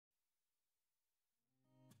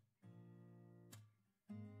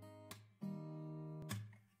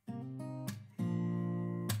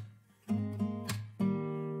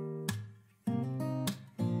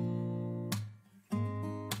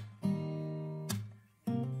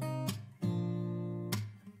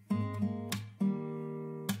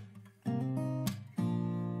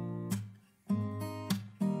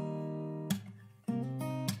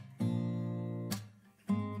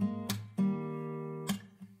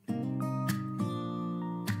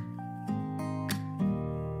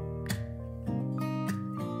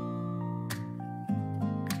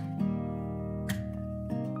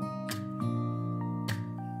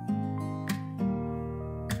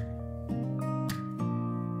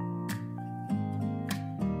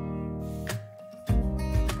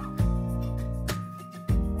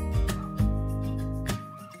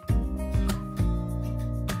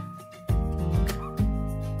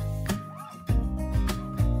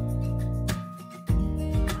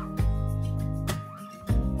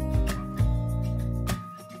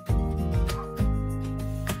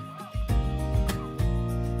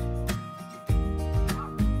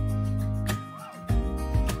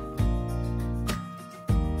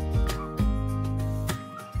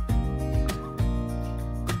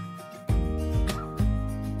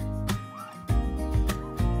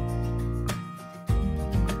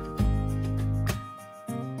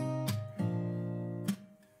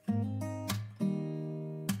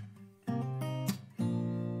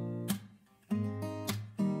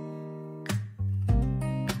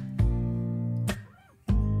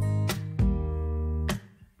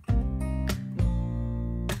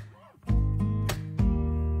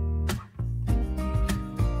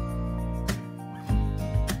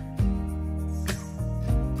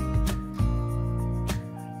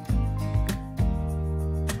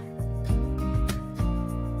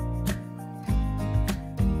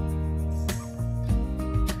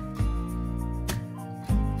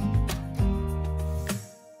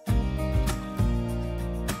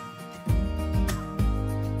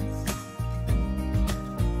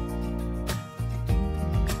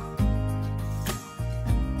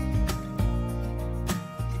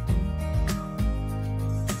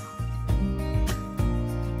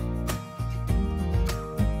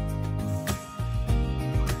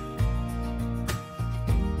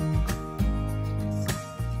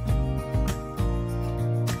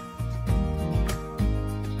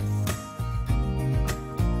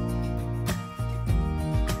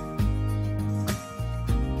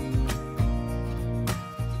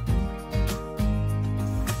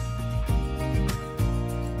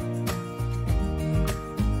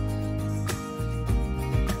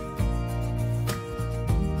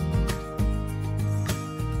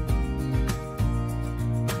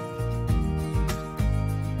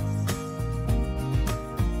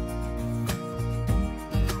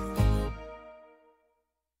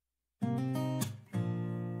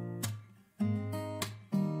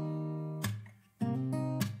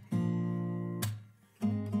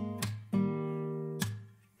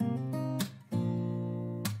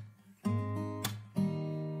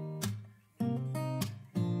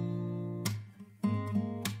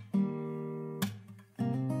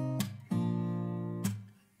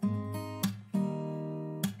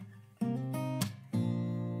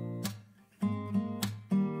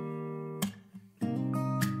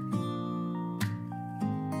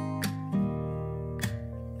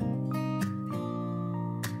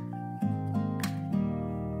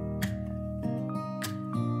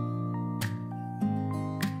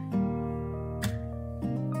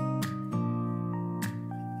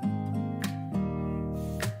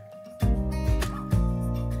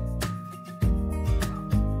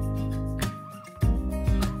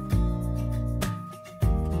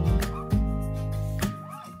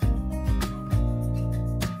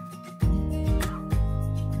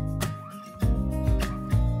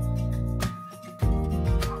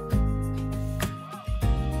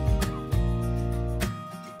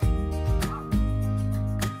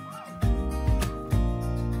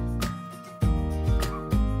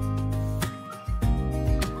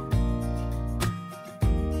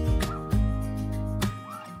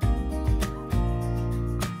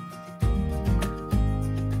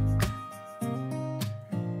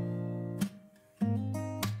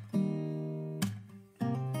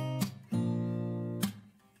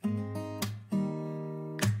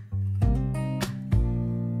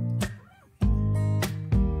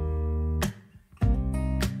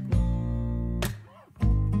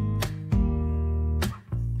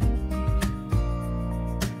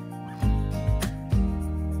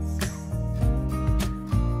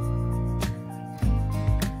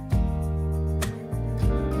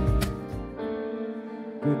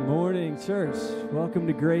Good morning, church. Welcome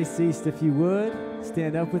to Grace East. If you would,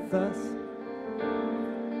 stand up with us.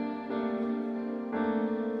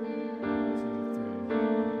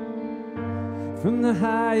 From the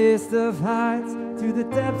highest of heights to the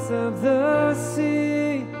depths of the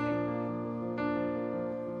sea,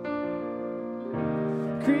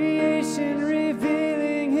 creation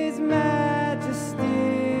revealing His majesty.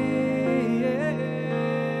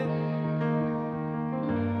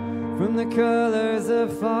 From the colors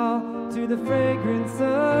of fall to the fragrance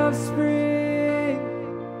of spring,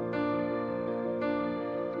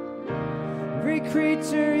 every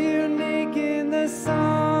creature unique in the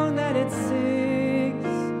song that it sings,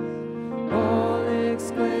 all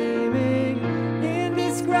exclaiming,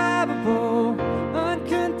 indescribable,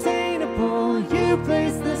 uncontainable. You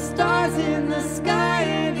place the stars in the sky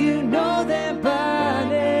and you know them by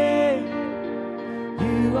name.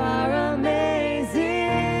 You are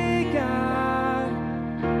amazing, God.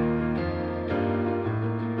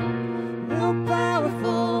 No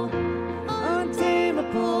powerful,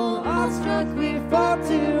 untamable, awestruck we fall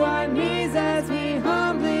to our knees as we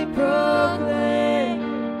humbly proclaim.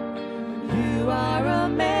 You are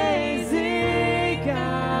amazing,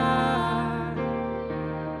 God.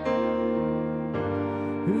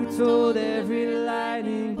 Who told every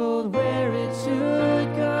lightning bolt where it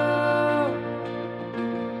should go?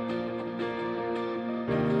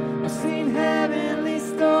 I've seen heavenly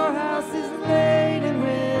storehouses laden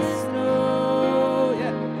with snow.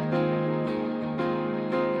 Yeah.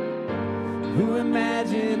 Who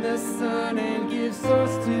imagined the sun and give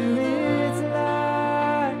source to its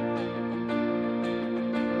light?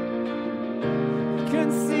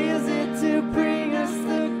 Conceals it to bring us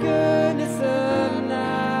the goodness of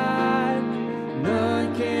night.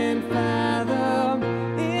 None can fathom,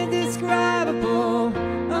 indescribable,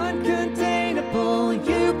 uncontainable.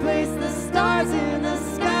 You place the stars in the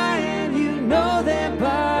sky and you know them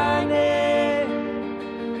by name.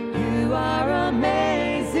 You are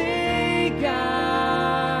amazing, God.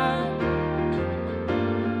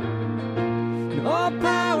 All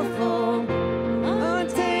powerful,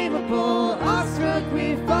 untamable, awestruck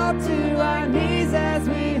we fall to our knees as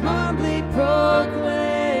we humbly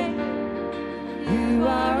proclaim. You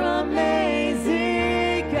are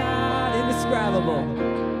amazing, God.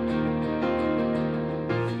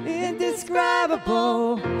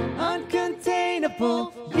 Indescribable,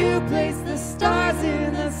 uncontainable. You place the stars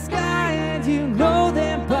in the sky and you know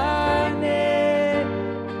them by name.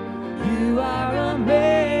 You are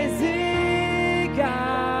amazing,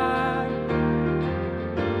 God.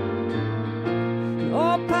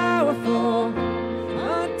 All powerful,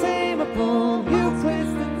 untamable. You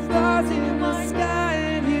place the stars in the sky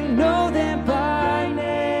and you know them by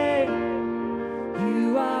name.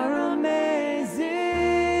 You are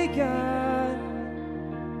amazing, God.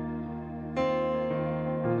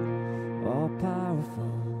 All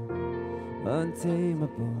powerful,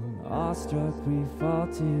 untamable. Awestruck we fall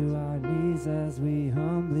to our knees as we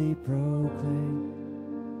humbly proclaim.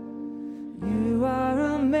 You are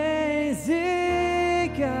amazing,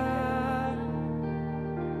 God.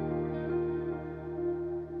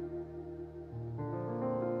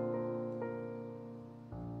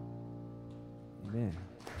 Amen.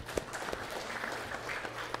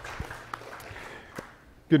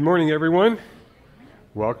 Good morning, everyone.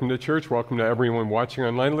 Welcome to church. Welcome to everyone watching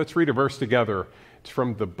online. Let's read a verse together. It's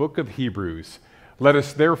from the book of Hebrews. Let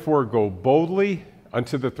us therefore go boldly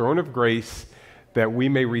unto the throne of grace, that we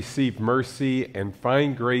may receive mercy and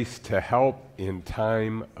find grace to help in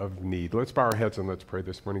time of need. Let's bow our heads and let's pray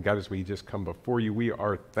this morning. God, as we just come before you, we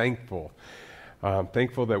are thankful.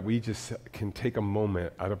 Thankful that we just can take a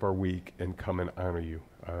moment out of our week and come and honor you.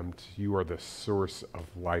 You are the source of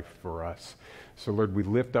life for us. So, Lord, we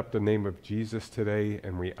lift up the name of Jesus today,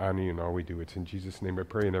 and we honor you in all we do. It's in Jesus' name I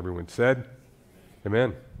pray, and everyone said,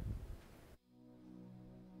 amen.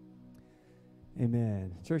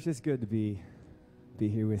 Amen. Church, it's good to be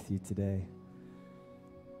here with you today.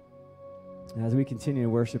 And as we continue to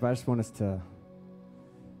worship, I just want us to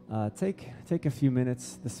take a few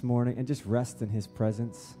minutes this morning and just rest in His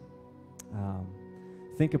presence.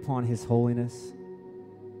 Think upon His holiness.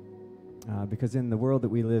 Because in the world that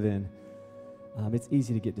we live in, it's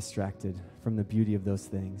easy to get distracted from the beauty of those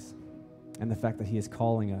things and the fact that He is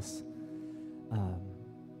calling us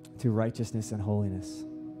to righteousness and holiness.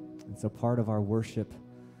 And so part of our worship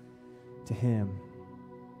to Him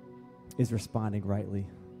is responding rightly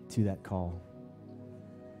to that call.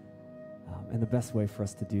 And the best way for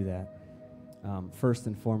us to do that, first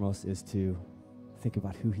and foremost, is to think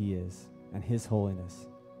about who He is and His holiness.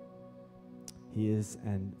 He is,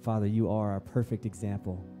 and Father, you are our perfect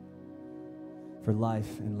example. for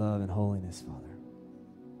life and love and holiness, Father.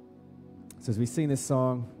 So as we sing this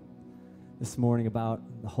song this morning about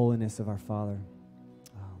the holiness of our Father,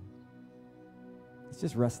 let's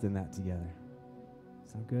just rest in that together.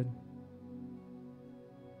 Sound good?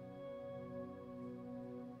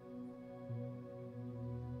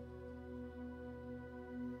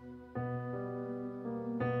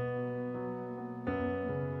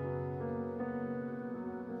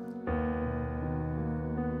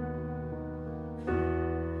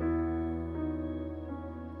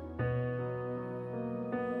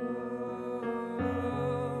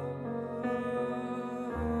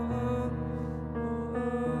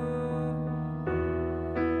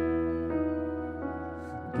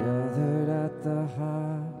 Gathered at the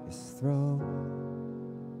highest throne,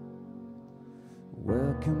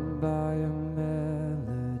 welcomed by a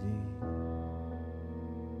melody,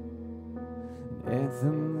 an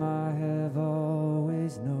anthem I have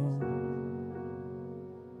always known,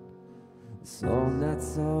 a song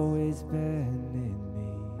that's always been in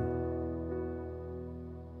me.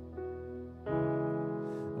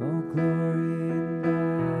 Oh, glory and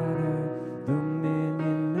honor,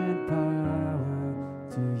 dominion and power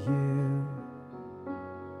to you.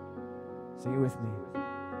 Sing it with me.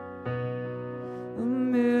 A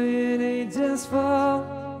million angels fall,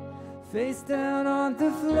 face down on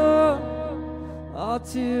the floor, all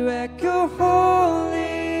to echo, holy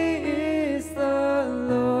is the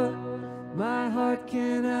Lord. My heart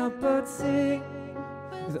can't help but sing,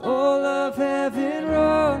 with all of heaven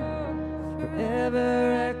roar,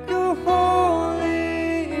 forever echo,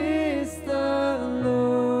 holy is the Lord.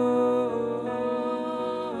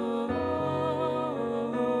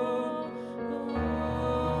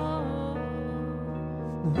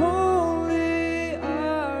 Holy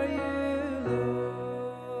are you,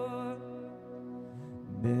 Lord,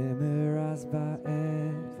 memorized by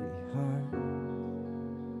every heart,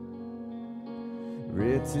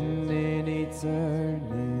 written in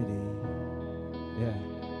eternity. Yeah.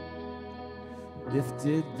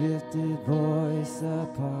 Lifted voice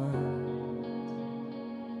apart,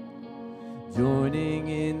 joining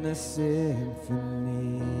in the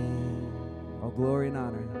symphony. All glory and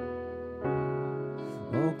honor.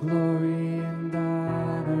 All glory and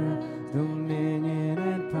honor, dominion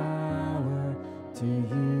and power to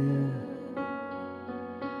you.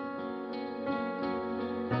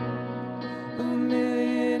 A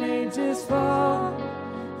million angels fall,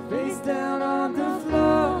 face down on the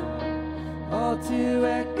floor, all to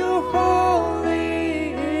echo,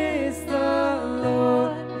 holy is the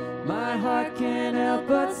Lord. My heart can't help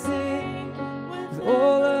but sing, with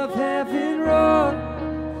all of heaven roar,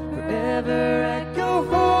 forever echo,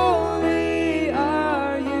 holy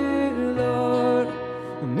are you, Lord.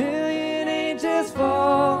 A million angels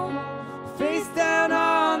fall, face down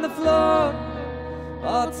on the floor,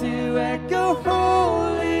 all to echo,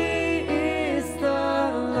 holy is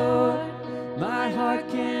the Lord. My heart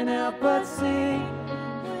can't help but sing,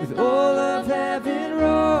 with all of heaven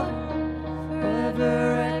roar,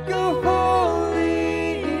 forever echo,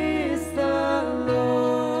 holy is the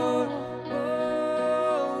Lord.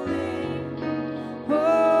 Holy,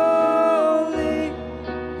 holy,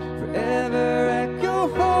 forever echo,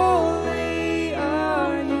 holy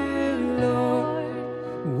are you, Lord.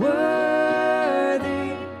 Worthy,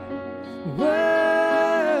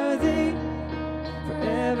 worthy,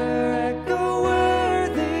 forever echo,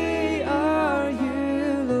 worthy are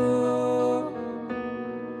you, Lord.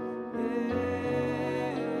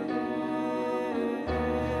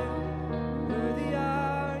 Worthy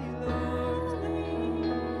are you,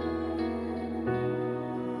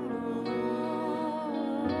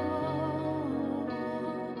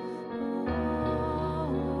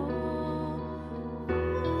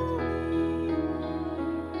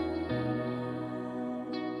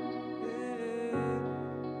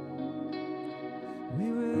 we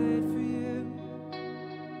wait for you.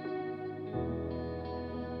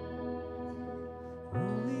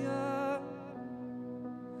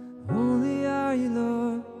 Holy are you,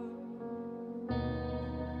 Lord.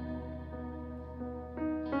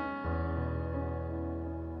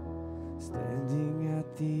 Standing at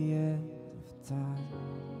the end of time,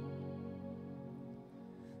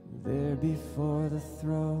 there before the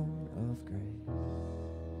throne of grace,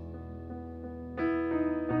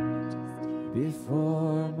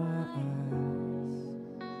 before my eyes,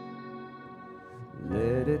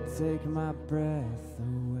 let it take my breath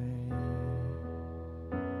away.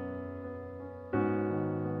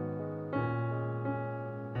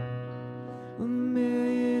 A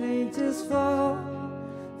million angels fall,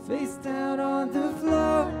 face down on the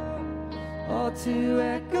floor, all to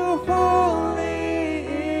echo, holy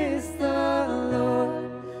is the Lord.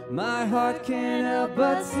 my heart can't help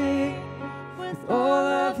but sing. With all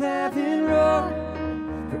of heaven roar,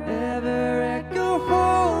 forever echo,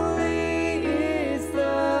 holy is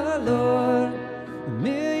the Lord. A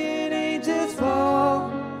million angels fall,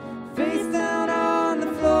 face down on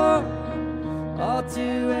the floor, all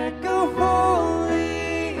to echo,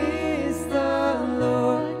 holy is the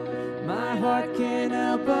Lord. My heart can't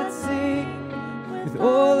help but sing. With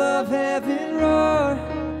all of heaven roar,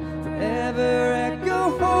 forever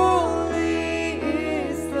echo, holy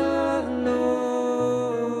is the Lord.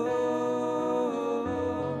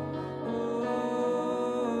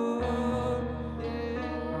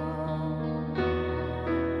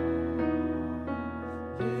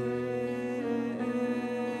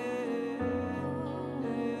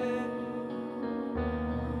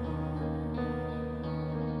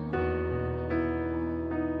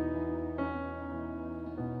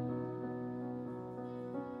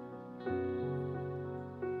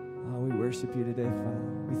 We worship you today, Father.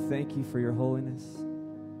 We thank you for your holiness,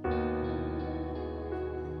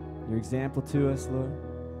 your example to us, Lord.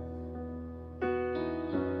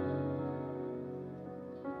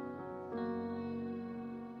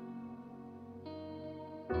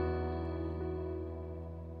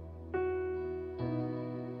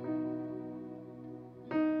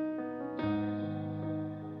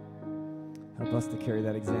 Help us to carry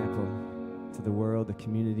that example to the world, the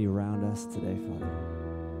community around us today, Father.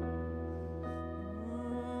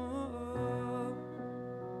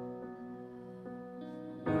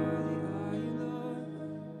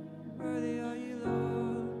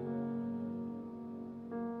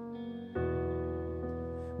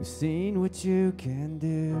 We've seen what you can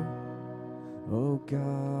do, oh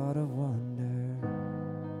God of wonder.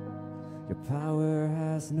 Your power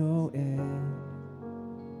has no end.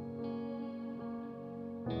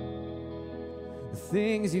 The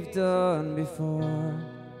things you've done before,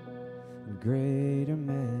 in greater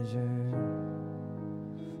measure,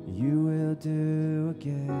 you will do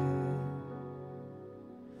again.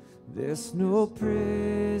 There's no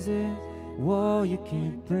prison wall you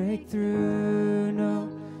can't break through, no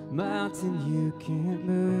mountain you can't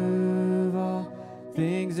move. All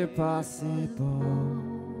things are possible.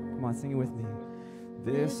 Come on, sing it with me.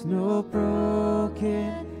 There's no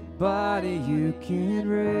broken body you can't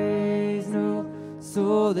raise, no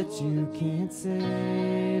soul that you can't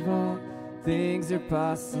save. All things are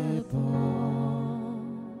possible.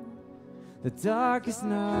 The darkest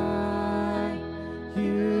night,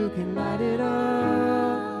 you can light it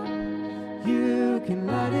up. You can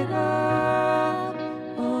light it up.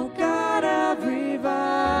 Oh God of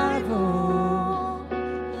revival,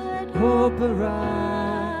 let hope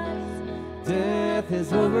arise. Death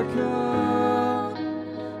has overcome.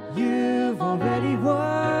 You've already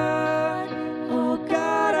won. Oh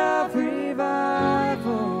God of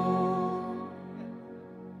revival,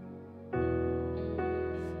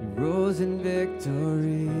 you rose in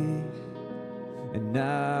victory, and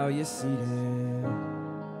now you're seated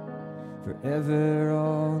forever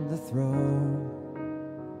on the throne.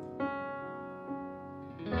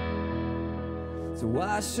 So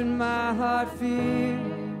why should my heart fear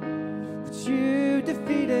that you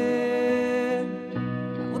defeated? I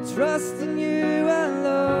will trust in you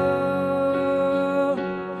alone.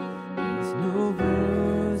 There's no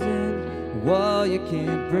bruising wall you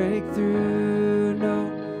can't break through, no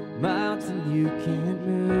mountain you can't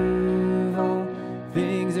move. All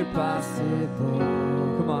things are possible.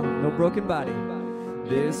 Come on, no broken body.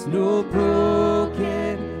 There's no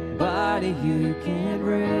broken body you can't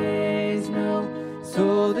raise, no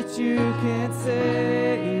soul that you can't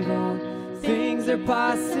save. All things are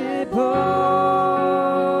possible.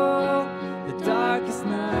 The darkest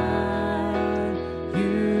night,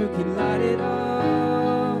 you can light it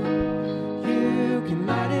up. You can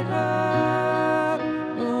light it up.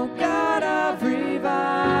 Oh God of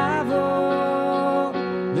revival,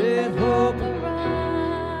 let hope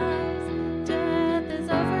arise. Death is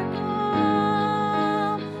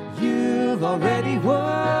overcome. You've already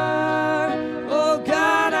won. Oh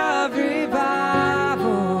God of revival,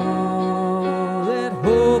 let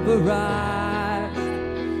hope arise.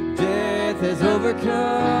 Death has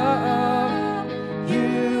overcome.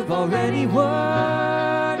 You've already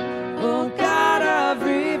won. Oh God of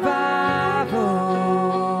revival.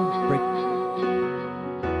 Break.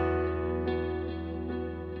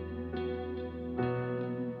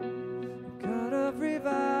 God of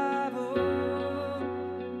revival.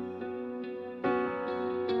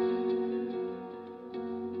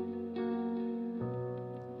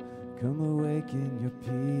 Come awaken your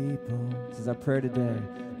people. This is our prayer today.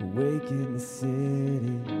 Awaken the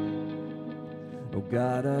city. Oh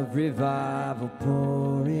God of revival,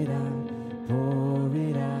 pour it out, pour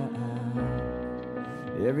it out.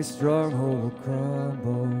 Every stronghold will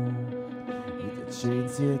crumble, the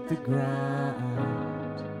chains hit the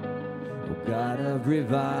ground. Oh God of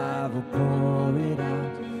revival, pour it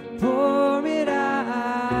out, pour it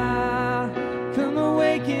out. Come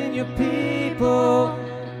awaken your people,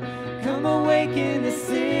 come awaken the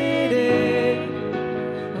city.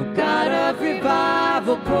 Oh God of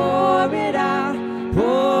revival, pour it out,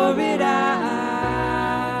 pour it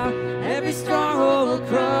out. Every stronghold will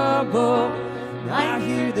crumble, I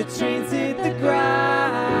hear the chains hit the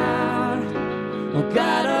ground. Oh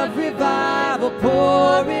God of revival,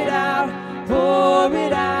 pour it out, pour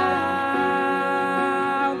it out.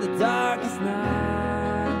 The darkest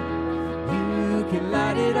night, you can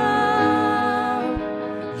light it up,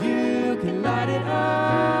 you can light it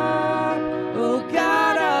up. Oh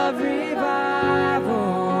God of revival,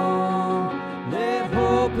 let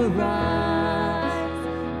hope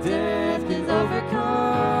arise. Death is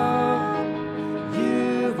overcome,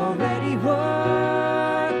 you've already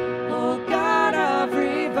won. Oh God of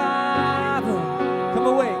revival, come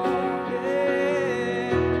awake,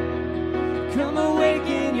 yeah. Come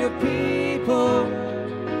awaken your people,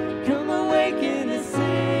 come awaken the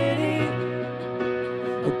city.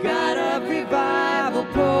 Oh God of revival,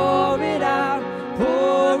 pour it out,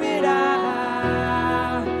 pour it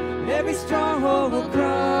out. Every stronghold will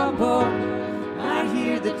crumble, I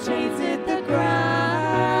hear the chains hit the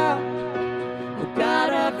ground. Oh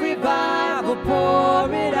God of revival,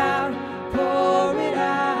 pour it out, pour it out.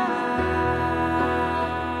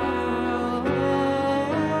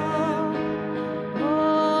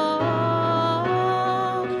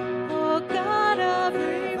 Oh God of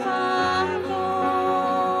revival,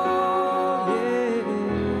 yeah.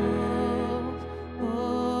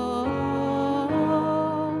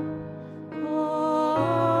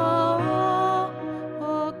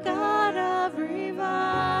 Oh God of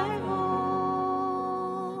revival.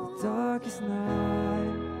 The darkest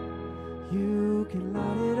night, you can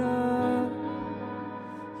light it up,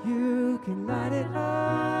 you can light it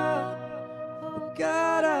up. Oh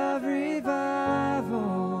God of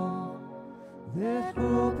revival, let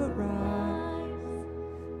hope arise.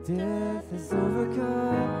 Death is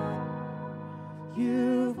overcome,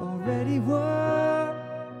 you've already won.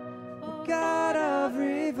 Oh God of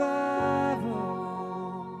revival,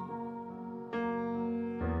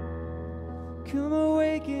 come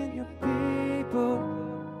awaken your people,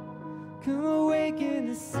 come awaken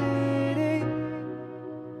the city.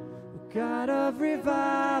 Oh God of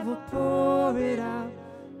revival, pour it out,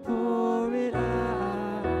 pour it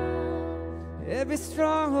out. Every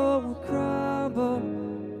stronghold will crumble,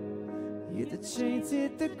 hear the chains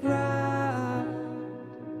hit the ground.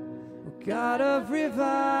 Oh God of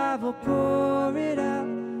revival, pour it out,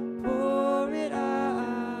 pour it out.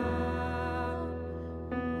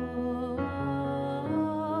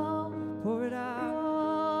 Pour it out.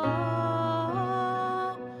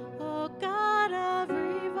 Oh God of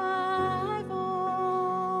revival,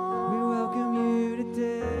 we welcome you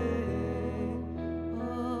today.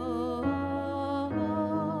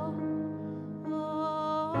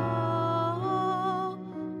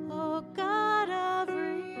 Oh God of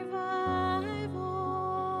revival.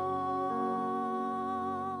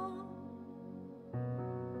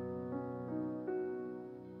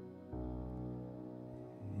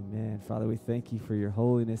 Amen. Father, we thank you for your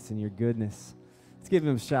holiness and your goodness. Let's give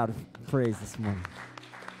him a shout of praise this morning.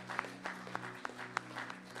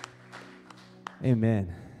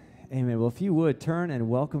 Amen. Amen. Well, if you would, turn and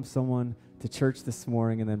welcome someone to church this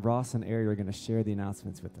morning, and then Ross and Ari are going to share the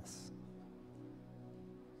announcements with us.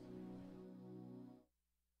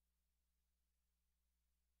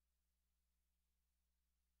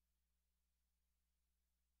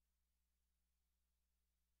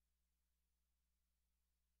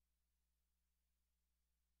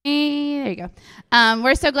 There you go.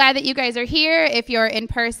 We're so glad that you guys are here, if you're in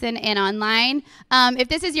person and online. If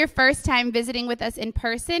this is your first time visiting with us in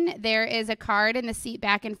person, there is a card in the seat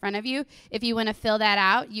back in front of you. If you want to fill that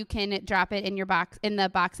out, you can drop it in your box, in the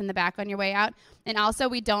box in the back on your way out. And also,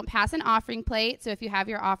 we don't pass an offering plate, so if you have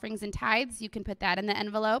your offerings and tithes, you can put that in the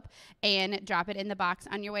envelope and drop it in the box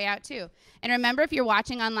on your way out too. And remember, if you're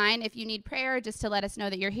watching online, if you need prayer, just to let us know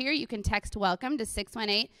that you're here, you can text WELCOME to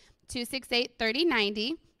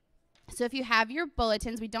 618-268-3090. So if you have your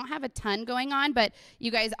bulletins, we don't have a ton going on, but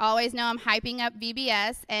you guys always know I'm hyping up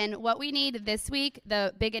VBS. And what we need this week,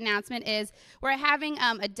 the big announcement is we're having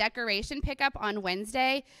a decoration pickup on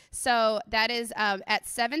Wednesday. So that is at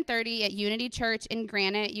 7:30 at Unity Church in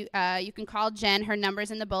Granite. You can call Jen. Her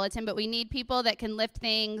number's in the bulletin. But we need people that can lift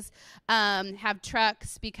things, have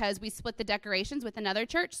trucks, because we split the decorations with another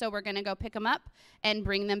church. So we're going to go pick them up and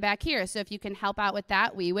bring them back here. So if you can help out with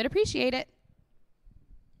that, we would appreciate it.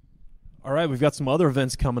 All right, we've got some other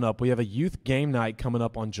events coming up. We have a youth game night coming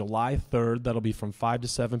up on July 3rd. That'll be from 5 to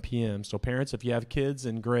 7 p.m. So parents, if you have kids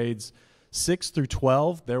in grades 6 through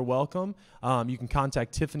 12, they're welcome. You can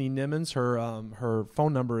contact Tiffany Nimmons. Her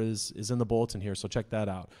phone number is in the bulletin here, so check that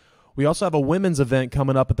out. We also have a women's event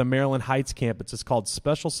coming up at the Maryland Heights campus. It's called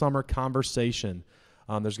Special Summer Conversation.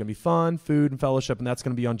 There's going to be fun, food, and fellowship, and that's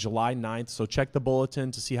going to be on July 9th. So check the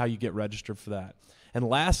bulletin to see how you get registered for that. And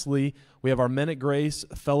lastly, we have our Men at Grace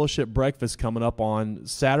Fellowship Breakfast coming up on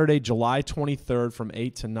Saturday, July 23rd from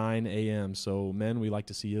 8 to 9 a.m. So, men, we'd like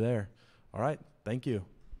to see you there. All right. Thank you.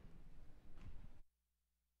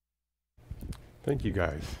 Thank you,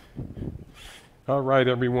 guys. All right,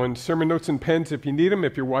 everyone. Sermon notes and pens if you need them.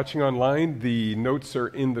 If you're watching online, the notes are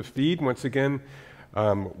in the feed. Once again,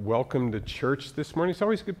 welcome to church this morning. It's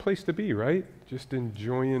always a good place to be, right? Just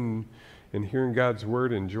enjoying and hearing God's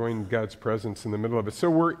word, enjoying God's presence in the middle of it. So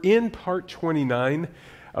we're in part 29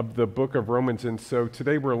 of the book of Romans, and so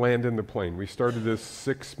today we're landing the plane. We started this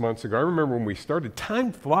 6 months ago. I remember when we started.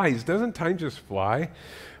 Time flies. Doesn't time just fly?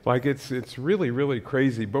 Like it's really, really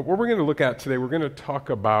crazy. But what we're going to look at today, we're going to talk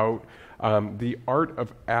about the art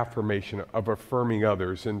of affirmation, of affirming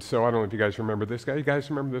others. And so I don't know if you guys remember this guy. You guys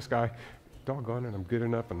remember this guy? Doggone it, I'm good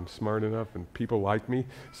enough, I'm smart enough, and people like me.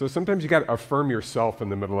 So sometimes you got to affirm yourself in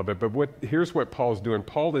the middle of it. But here's what Paul's doing.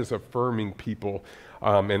 Paul is affirming people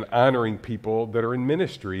and honoring people that are in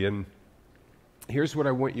ministry. And here's what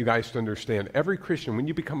I want you guys to understand. Every Christian, when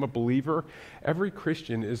you become a believer, every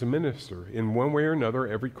Christian is a minister. In one way or another,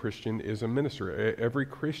 every Christian is a minister. Every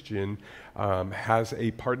Christian has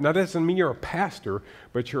a part. Now, that doesn't mean you're a pastor,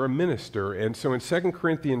 but you're a minister. And so in 2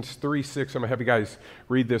 Corinthians 3:6, I'm going to have you guys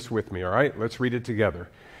read this with me, all right? Let's read it together.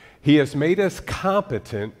 He has made us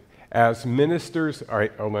competent as ministers. All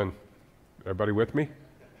right, hold on. Everybody with me?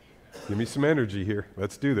 Give me some energy here.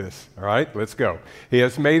 Let's do this. All right, let's go. He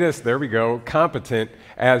has made us, there we go, competent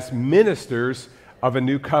as ministers of a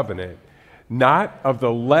new covenant, not of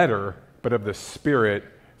the letter, but of the Spirit.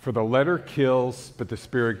 For the letter kills, but the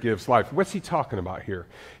Spirit gives life. What's he talking about here?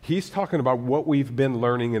 He's talking about what we've been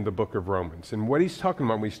learning in the book of Romans. And what he's talking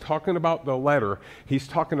about, when he's talking about the letter, he's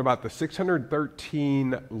talking about the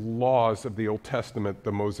 613 laws of the Old Testament,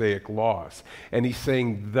 the Mosaic laws. And he's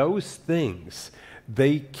saying those things,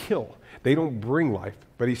 they kill. They don't bring life.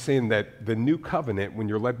 But he's saying that the new covenant, when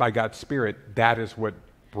you're led by God's Spirit, that is what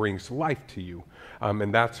brings life to you.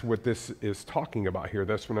 And that's what this is talking about here.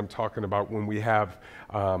 That's what I'm talking about when we have,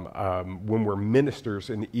 when we're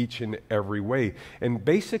ministers in each and every way. And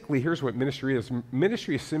basically, here's what ministry is.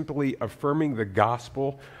 Ministry is simply affirming the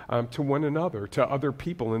gospel to one another, to other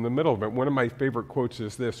people in the middle of it. One of my favorite quotes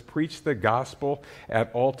is this: preach the gospel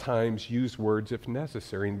at all times, use words if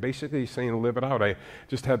necessary. And basically he's saying live it out. I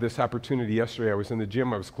just had this opportunity yesterday. I was in the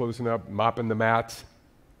gym. I was closing up, mopping the mats.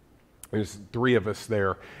 There's 3 of us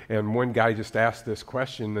there, and one guy just asked this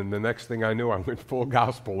question, and the next thing I knew, I went full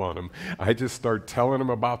gospel on him. I just started telling him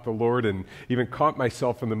about the Lord, and even caught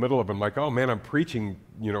myself in the middle of him, like, oh man, I'm preaching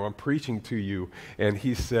to you. And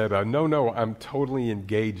he said, no, I'm totally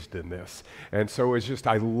engaged in this. And so it's just,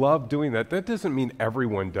 I love doing that. That doesn't mean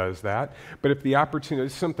everyone does that, but if the opportunity,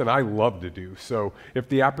 it's something I love to do. So if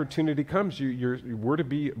the opportunity comes, we're to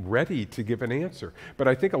be ready to give an answer. But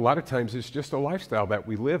I think a lot of times it's just a lifestyle that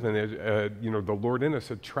we live in. The Lord in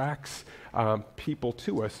us attracts people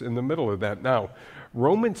to us in the middle of that. Now,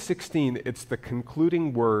 Romans 16, it's the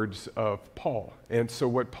concluding words of Paul. And so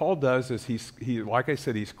what Paul does is he like I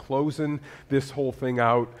said, he's closing this whole thing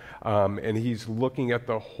out, and he's looking at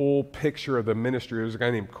the whole picture of the ministry. There's a guy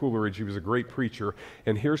named Coleridge. He was a great preacher.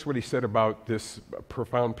 And here's what he said about this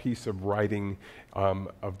profound piece of writing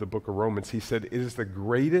of the book of Romans. He said, it is the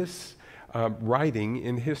greatest writing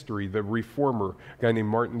in history. The reformer, a guy named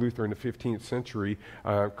Martin Luther in the 15th century,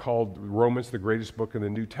 called Romans the greatest book in the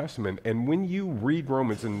New Testament. And when you read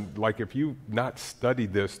Romans, and like if you've not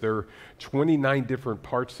studied this, there are 29 different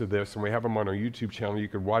parts to this, and we have them on our YouTube channel. You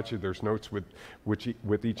could watch it. There's notes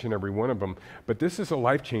with each and every one of them. But this is a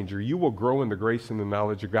life changer. You will grow in the grace and the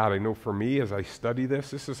knowledge of God. I know for me, as I study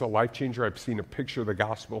this is a life changer. I've seen a picture of the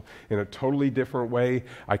gospel in a totally different way.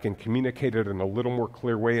 I can communicate it in a little more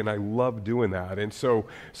clear way, and I love love doing that. And so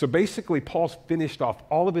basically, Paul's finished off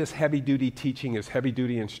all of his heavy-duty teaching, his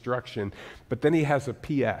heavy-duty instruction, but then he has a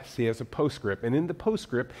PS, he has a postscript. And in the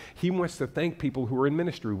postscript, he wants to thank people who are in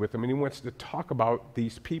ministry with him, and he wants to talk about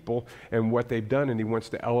these people and what they've done, and he wants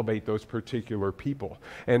to elevate those particular people.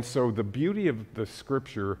 And so the beauty of the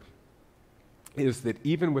scripture is that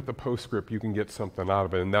even with the postscript, you can get something out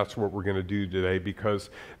of it, and that's what we're going to do today, because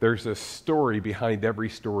there's a story behind every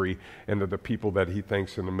story and of the people that he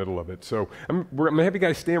thanks in the middle of it. So I'm going to have you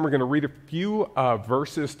guys stand. We're going to read a few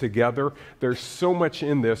verses together. There's so much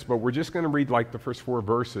in this, but we're just going to read like the first 4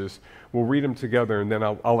 verses. We'll read them together, and then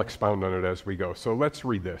I'll expound on it as we go. So let's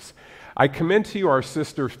read this. I commend to you our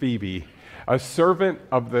sister Phoebe, a servant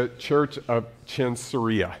of the church of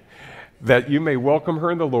Caesarea, that you may welcome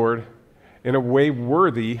her in the Lord in a way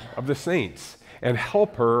worthy of the saints, and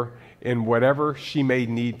help her in whatever she may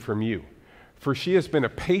need from you. For she has been a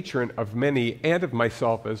patron of many and of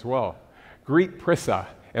myself as well. Greet Prisca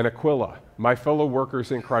and Aquila, my fellow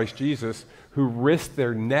workers in Christ Jesus, who risked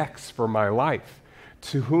their necks for my life,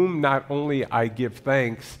 to whom not only I give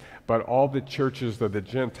thanks, but all the churches of the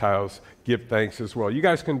Gentiles give thanks as well. You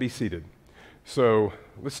guys can be seated. So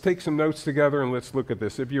let's take some notes together and let's look at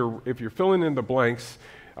this. If you're filling in the blanks,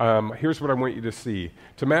 here's what I want you to see.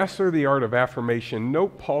 To master the art of affirmation,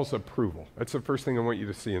 note Paul's approval. That's the first thing I want you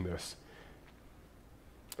to see in this.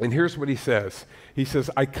 And here's what he says. He says,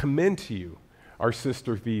 I commend to you our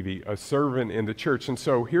sister Phoebe, a servant in the church. And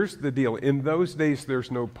so here's the deal. In those days, there's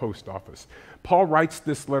no post office. Paul writes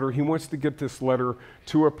this letter. He wants to get this letter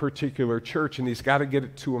to a particular church, and he's got to get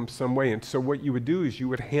it to them some way. And so what you would do is you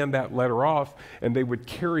would hand that letter off, and they would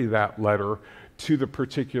carry that letter to the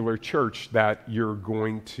particular church that you're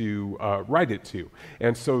going to write it to.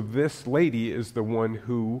 And so this lady is the one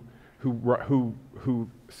who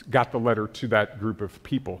got the letter to that group of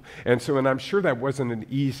people. And I'm sure that wasn't an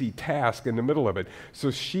easy task in the middle of it. So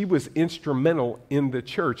she was instrumental in the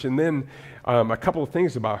church. And then a couple of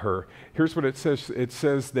things about her. Here's what it says. It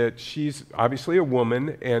says that she's obviously a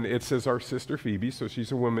woman, and it says our sister Phoebe, so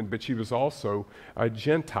she's a woman, but she was also a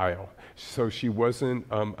Gentile. So she wasn't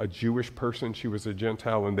a Jewish person, she was a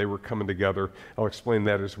Gentile, and they were coming together. I'll explain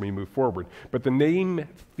that as we move forward. But the name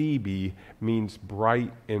Phoebe means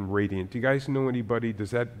bright and radiant. Do you guys know anybody?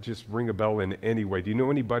 Does that just ring a bell in any way? Do you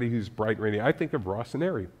know anybody who's bright and radiant? I think of Ross and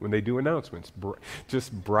Ari when they do announcements.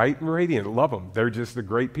 Just bright and radiant. Love them. They're just the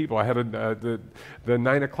great people. I had the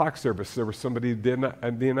 9 o'clock service. There was somebody who did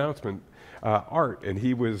the announcement. Art, and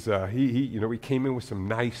he was he came in with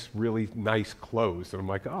some really nice clothes, and I'm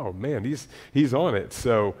like, oh man, he's on it.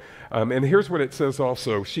 So and here's what it says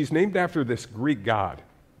also. She's named after this Greek god.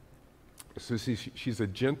 So she's a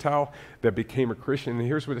Gentile that became a Christian, and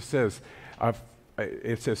here's what it says.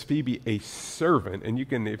 It says Phoebe, a servant, and you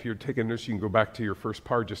can, if you're taking notes, you can go back to your first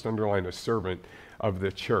part, just underline a servant of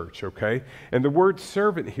the church, okay? And the word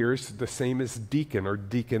servant here is the same as deacon or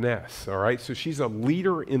deaconess, all right? So she's a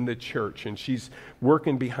leader in the church, and she's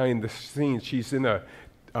working behind the scenes. She's in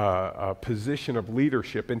a position of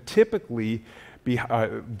leadership, and typically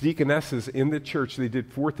deaconesses in the church, they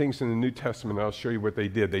did 4 things in the New Testament. I'll show you what they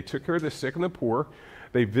did. They took care of the sick and the poor.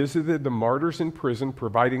 They visited the martyrs in prison,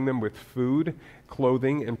 providing them with food,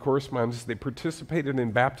 clothing, and correspondence. They participated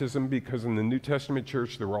in baptism because in the New Testament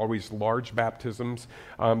church there were always large baptisms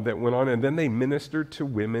that went on. And then they ministered to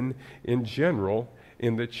women in general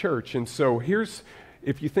in the church. And so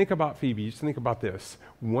if you think about Phoebe, just think about this.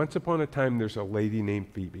 Once upon a time, there's a lady named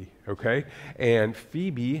Phoebe, okay? And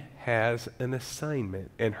Phoebe has an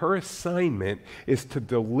assignment. And her assignment is to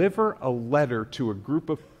deliver a letter to a group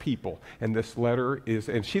of people. And this letter is,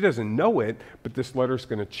 and she doesn't know it, but this letter is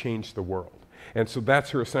going to change the world. And so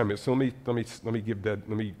that's her assignment. So let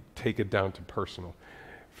me take it down to personal.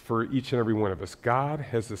 For each and every one of us, God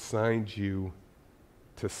has assigned you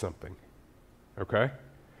to something, okay?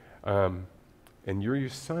 And your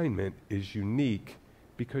assignment is unique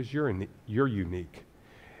because you're unique.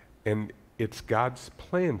 And it's God's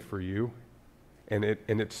plan for you, and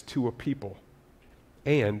it's to a people.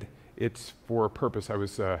 And it's for a purpose. I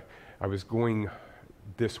was going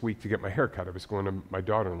this week to get my hair cut. I was going to my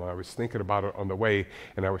daughter-in-law. I was thinking about it on the way,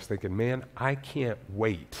 and I was thinking, man, I can't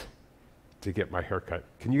wait to get my hair cut.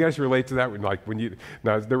 Can you guys relate to that?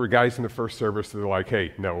 Now, there were guys in the first service that are like,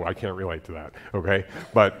 hey, no, I can't relate to that, okay?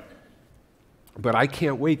 But I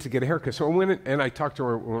can't wait to get a haircut. So I went and I talked to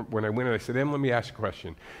her when I went and I said, Em, let me ask you a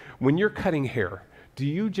question. When you're cutting hair, do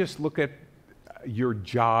you just look at your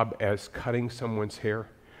job as cutting someone's hair?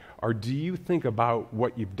 Or do you think about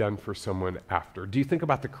what you've done for someone after? Do you think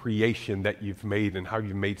about the creation that you've made and how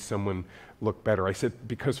you've made someone look better? I said,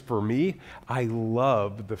 because for me, I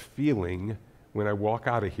love the feeling when I walk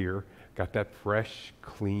out of here got that fresh,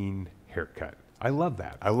 clean haircut. I love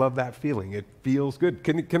that. I love that feeling. It feels good.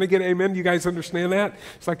 Can I get an amen? You guys understand that?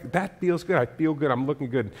 It's like, that feels good. I feel good. I'm looking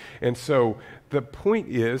good. And so the point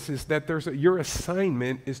is that your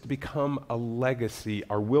assignment is to become a legacy,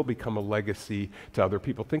 or will become a legacy to other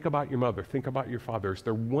people. Think about your mother. Think about your father. Is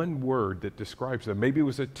there one word that describes them? Maybe it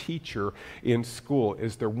was a teacher in school.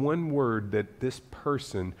 Is there one word that this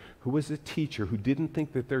person who was a teacher, who didn't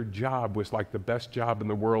think that their job was like the best job in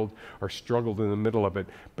the world or struggled in the middle of it,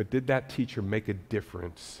 but did that teacher make a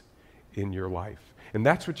difference in your life? And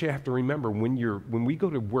that's what you have to remember when we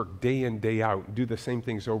go to work day in, day out, and do the same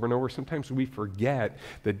things over and over. Sometimes we forget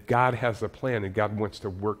that God has a plan and God wants to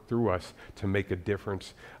work through us to make a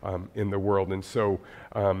difference in the world. And so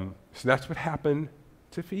that's what happened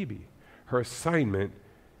to Phoebe. Her assignment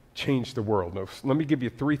changed the world. Now, let me give you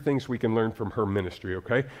 3 things we can learn from her ministry,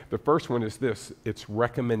 okay? The first one is this: it's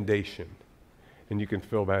recommendation. And you can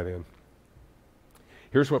fill that in.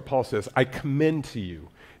 Here's what Paul says: I commend to you.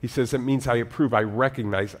 He says it means I approve, I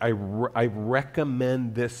recognize, I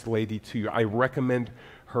recommend this lady to you. I recommend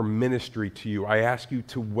her ministry to you. I ask you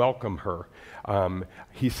to welcome her.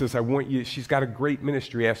 He says, I want you, she's got a great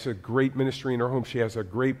ministry. She has a great ministry in her home. She has a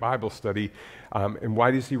great Bible study. And why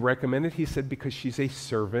does he recommend it? He said, because she's a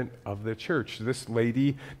servant of the church. This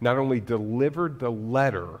lady not only delivered the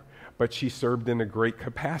letter, but she served in a great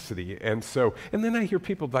capacity. And then I hear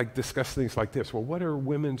people like discuss things like this. Well, what are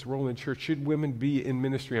women's role in church? Should women be in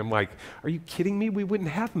ministry? I'm like, are you kidding me? We wouldn't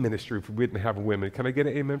have ministry if we didn't have women. Can I get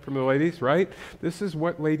an amen from the ladies, right? This is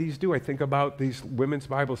what ladies do. I think about these women's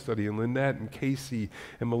Bible study, and Lynette and Casey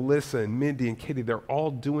and Melissa and Mindy and Katie. They're all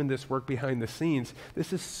doing this work behind the scenes.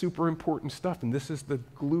 This is super important stuff, and this is the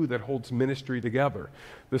glue that holds ministry together.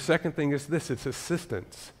 The second thing is this: it's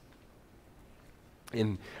assistance.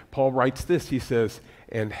 And Paul writes this, he says,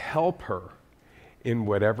 and help her in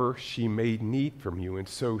whatever she may need from you. And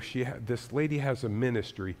so this lady has a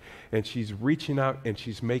ministry, and she's reaching out and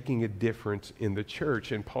she's making a difference in the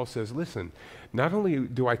church. And Paul says, listen, not only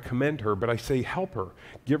do I commend her, but I say help her.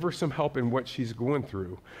 Give her some help in what she's going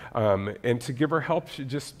through. And to give her help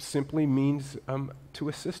just simply means to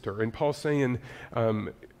assist her. And Paul's saying,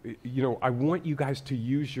 I want you guys to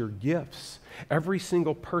use your gifts. Every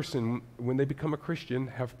single person, when they become a Christian,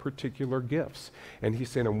 have particular gifts. And he's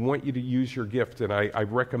saying, I want you to use your gift, and I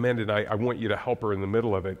recommend it. I want you to help her in the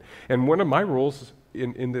middle of it. And one of my roles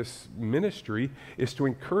in this ministry is to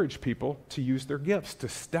encourage people to use their gifts, to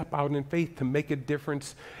step out in faith, to make a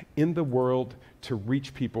difference in the world, to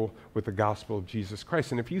reach people with the gospel of Jesus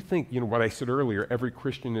Christ. And if you think, what I said earlier, every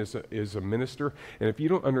Christian is a minister, and if you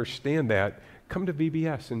don't understand that, come to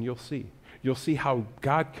VBS and you'll see. You'll see how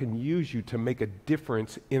God can use you to make a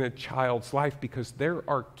difference in a child's life, because there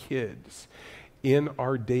are kids in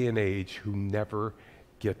our day and age who never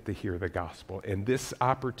get to hear the gospel. And this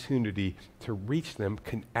opportunity to reach them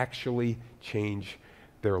can actually change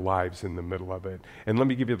their lives in the middle of it. And let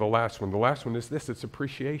me give you the last one. The last one is this: it's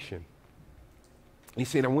appreciation. He's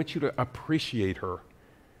saying, I want you to appreciate her.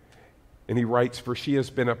 And he writes, for she has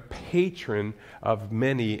been a patron of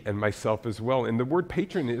many, and myself as well. And the word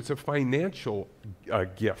patron is a financial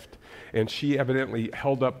gift. And she evidently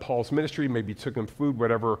held up Paul's ministry, maybe took him food,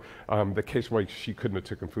 whatever the case was. She couldn't have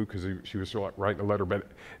took him food because she was writing a letter, but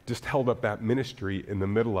just held up that ministry in the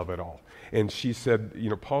middle of it all. And she said,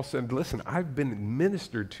 Paul said, listen, I've been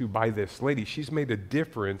ministered to by this lady. She's made a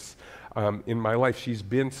difference in my life. She's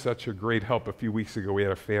been such a great help. A few weeks ago, we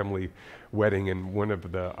had a family wedding, and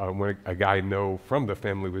a guy I know from the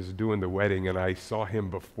family was doing the wedding, and I saw him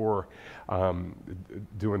before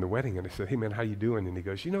doing the wedding, and I said, hey man, how you doing? And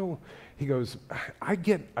he goes, I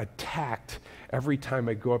get attacked every time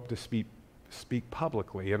I go up to speak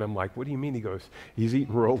publicly. And I'm like, what do you mean? He goes, he's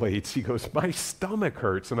eating Rolaids. He goes, my stomach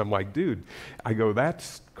hurts. And I'm like, dude, I go,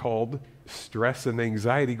 that's called stress and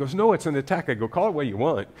anxiety. He goes, no, it's an attack. I go, call it what you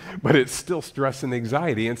want, but it's still stress and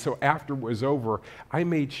anxiety. And so after it was over, I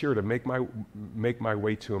made sure to make my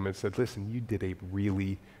way to him and said, listen, you did a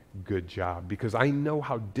really good job, because I know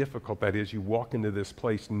how difficult that is. You walk into this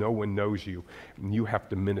place, no one knows you, and you have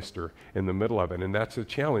to minister in the middle of it, and that's a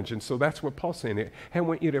challenge. And so that's what Paul's saying. Hey, I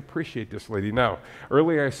want you to appreciate this lady. Now,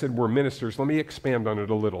 earlier I said we're ministers. Let me expand on it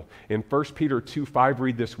a little. In 1 Peter 2:5,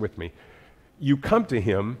 read this with me. You come to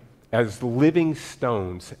him as living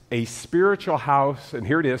stones, a spiritual house, and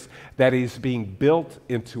here it is, that is being built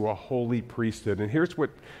into a holy priesthood. And here's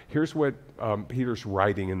what Peter's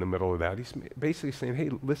writing in the middle of that. He's basically saying, hey,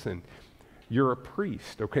 listen, You're a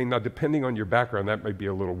priest, okay? Now, depending on your background, that might be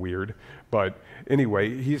a little weird. But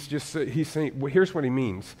anyway, he's saying, well, here's what he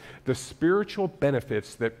means. The spiritual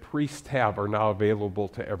benefits that priests have are now available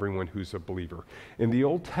to everyone who's a believer. In the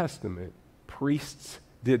Old Testament, priests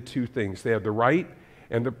did two things. They had the right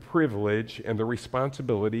and the privilege and the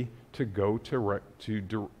responsibility to go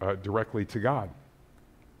directly to God.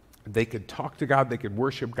 They could talk to God, they could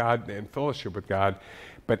worship God and fellowship with God,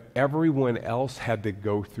 but everyone else had to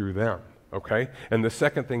go through them, okay? And the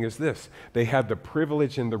second thing is this. They had the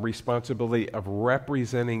privilege and the responsibility of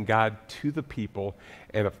representing God to the people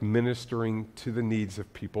and of ministering to the needs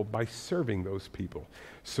of people by serving those people.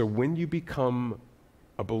 So when you become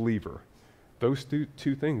a believer, those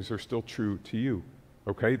two things are still true to you,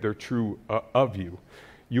 okay? They're true of you.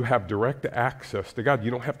 You have direct access to God.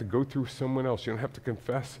 You don't have to go through someone else. You don't have to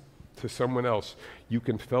confess to someone else. You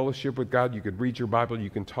can fellowship with God. You can read your Bible. You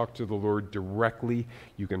can talk to the Lord directly.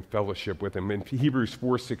 You can fellowship with him. In Hebrews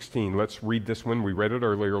 4:16, let's read this one. We read it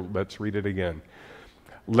earlier. Let's read it again.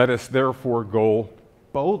 Let us therefore go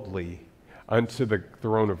boldly unto the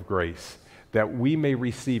throne of grace, that we may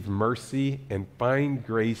receive mercy and find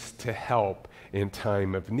grace to help in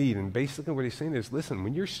time of need. And basically what he's saying is, listen,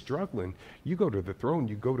 when you're struggling, you go to the throne,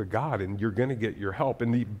 you go to God, and you're going to get your help.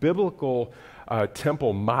 In the biblical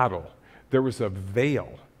temple model, there was a veil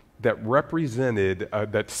that represented,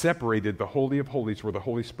 that separated the Holy of Holies, where the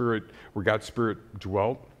Holy Spirit, where God's Spirit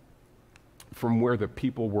dwelt, from where the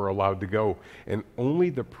people were allowed to go. And only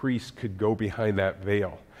the priest could go behind that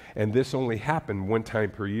veil. And this only happened one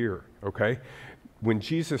time per year, okay? When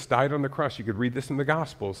Jesus died on the cross, you could read this in the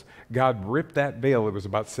Gospels, God ripped that veil, it was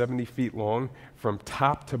about 70 feet long, from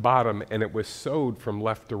top to bottom, and it was sewed from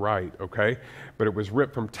left to right, okay? But it was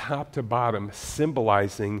ripped from top to bottom,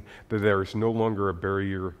 symbolizing that there is no longer a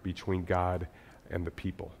barrier between God and the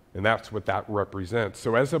people. And that's what that represents.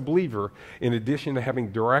 So as a believer, in addition to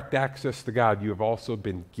having direct access to God, you have also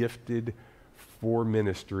been gifted for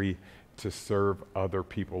ministry to serve other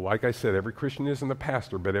people. Like I said, every Christian isn't a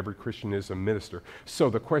pastor, but every Christian is a minister.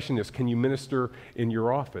 So the question is, can you minister in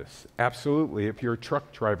your office? Absolutely. If you're a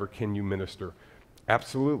truck driver, can you minister?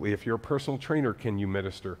 Absolutely. If you're a personal trainer, can you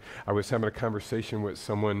minister? I was having a conversation with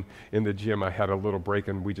someone in the gym. I had a little break,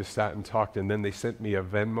 and we just sat and talked, and then they sent me a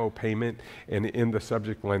Venmo payment, and in the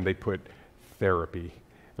subject line, they put therapy.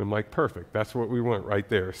 And I'm like, perfect. That's what we want right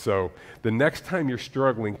there. So the next time you're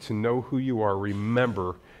struggling to know who you are,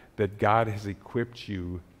 remember that God has equipped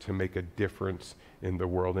you to make a difference in the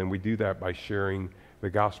world. And we do that by sharing the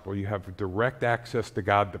gospel. You have direct access to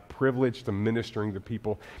God, the privilege to ministering to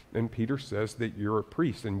people. And Peter says that you're a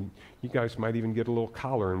priest. And you guys might even get a little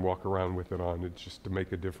collar and walk around with it on. It's just to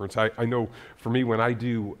make a difference. I know for me, when I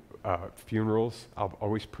do funerals, I'll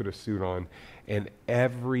always put a suit on. And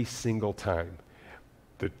every single time,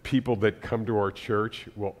 the people that come to our church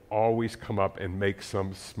will always come up and make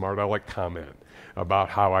some smart aleck comment about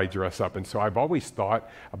how I dress up. And so I've always thought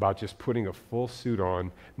about just putting a full suit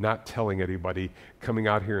on, not telling anybody, coming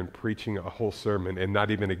out here and preaching a whole sermon and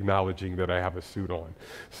not even acknowledging that I have a suit on.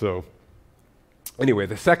 So anyway,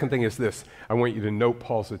 the second thing is this. I want you to note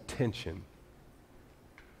Paul's attention.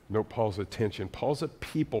 Note Paul's attention. Paul's a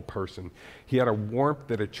people person. He had a warmth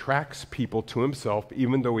that attracts people to himself.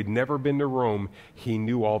 Even though he'd never been to Rome, he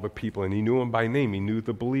knew all the people, and he knew them by name. He knew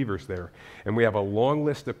the believers there. And we have a long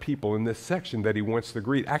list of people in this section that he wants to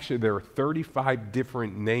greet. Actually, there are 35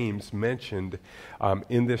 different names mentioned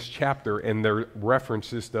in this chapter, and they're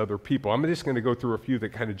references to other people. I'm just going to go through a few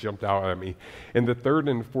that kind of jumped out at me. In the third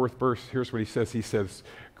and fourth verse, here's what he says. He says,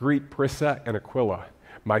 "Greet Prisca and Aquila,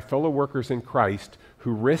 my fellow workers in Christ,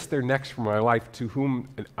 who risked their necks for my life, to whom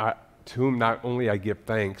not only I give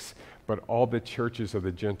thanks, but all the churches of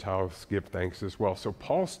the Gentiles give thanks as well." So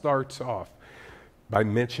Paul starts off by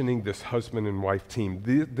mentioning this husband and wife team.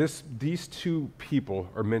 These two people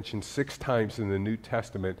are mentioned 6 times in the New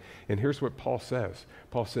Testament, and here's what Paul says.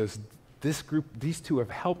 Paul says, this group, these two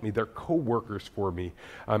have helped me. They're co-workers for me.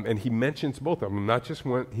 And he mentions both of them, not just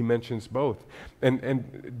one, he mentions both. And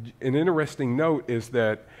an interesting note is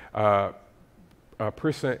that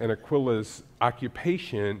Prisca and Aquila's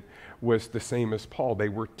occupation was the same as Paul. They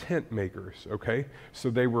were tent makers, okay?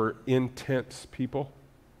 So they were in tents people.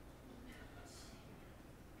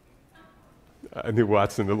 I knew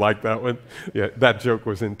Watson would like that one. Yeah, that joke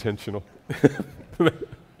was intentional.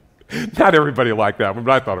 Not everybody liked that one,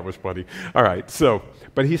 but I thought it was funny. All right, so,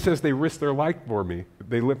 but he says they risked their life for me.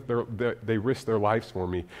 They risked their lives for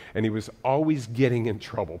me. And he was always getting in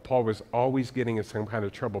trouble. Paul was always getting in some kind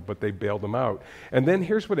of trouble, but they bailed him out. And then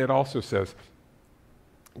here's what it also says.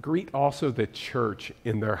 greet also the church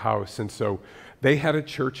in their house. And so they had a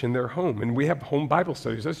church in their home, and we have home Bible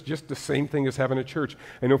studies. That's just the same thing as having a church.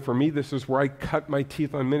 I know for me, this is where I cut my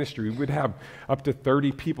teeth on ministry. We would have up to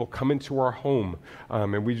 30 people come into our home,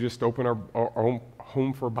 and we just open our own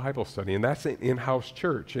home for Bible study, and that's an in-house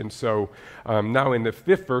church. And so now in the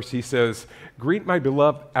 5th verse, he says, greet my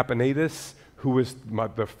beloved Epaenetus, who was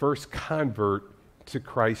the first convert to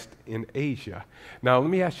Christ in Asia. Now, let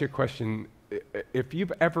me ask you a question. If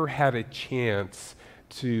you've ever had a chance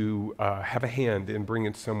to have a hand in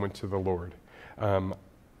bringing someone to the Lord,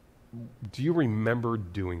 do you remember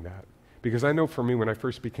doing that? Because I know for me, when I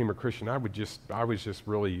first became a Christian, I was just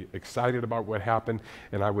really excited about what happened,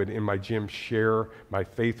 and I would, in my gym, share my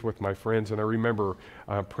faith with my friends. And I remember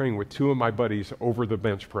praying with 2 of my buddies over the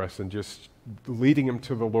bench press and just leading them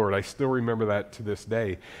to the Lord. I still remember that to this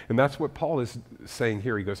day. And that's what Paul is saying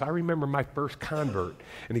here. He goes, I remember my first convert.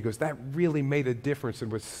 And he goes, that really made a difference. It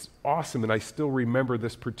was awesome. And I still remember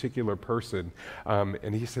this particular person.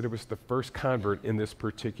 And he said it was the first convert in this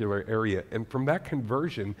particular area. And from that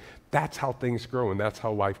conversion, that's how things grow and that's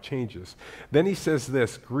how life changes. Then he says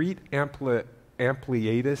this, greet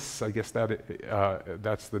Ampliatus, I guess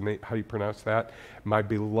that's the name, how you pronounce that, my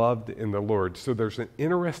beloved in the Lord. So there's an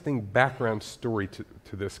interesting background story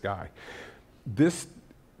to this guy. This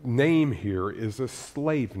name here is a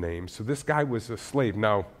slave name. So this guy was a slave.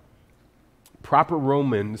 Now, proper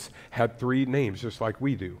Romans had 3 names, just like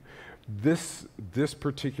we do. This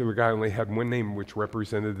particular guy only had 1 name, which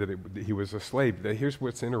represented that he was a slave. Here's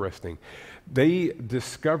what's interesting. They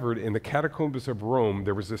discovered in the catacombs of Rome,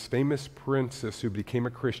 there was this famous princess who became a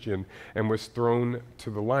Christian and was thrown to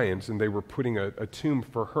the lions, and they were putting a tomb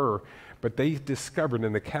for her. But they discovered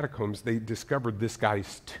in the catacombs, they discovered this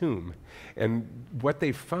guy's tomb. And what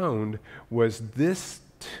they found was this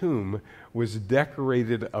tomb was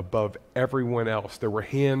decorated above everyone else. There were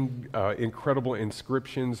incredible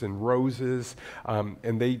inscriptions and roses,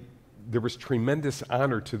 and there was tremendous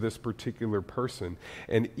honor to this particular person.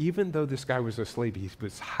 And even though this guy was a slave, he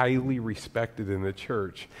was highly respected in the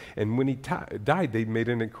church. And when he died, they made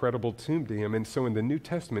an incredible tomb to him. And so in the New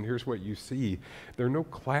Testament, here's what you see. There are no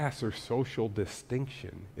class or social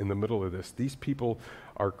distinction in the middle of this. These people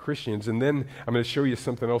are Christians. And then I'm going to show you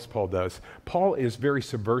something else Paul does. Paul is very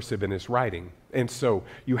subversive in his writing. And so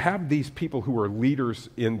you have these people who are leaders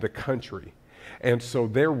in the country. And so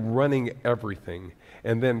they're running everything.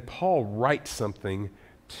 And then Paul writes something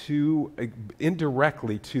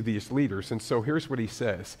indirectly to these leaders. And so here's what he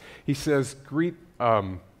says. He says, greet,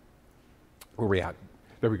 where are we at?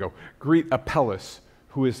 There we go. Greet Apelles,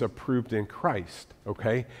 who is approved in Christ,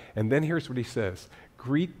 okay? And then here's what he says.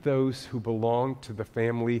 Greet those who belong to the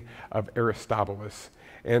family of Aristobulus.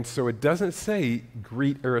 And so it doesn't say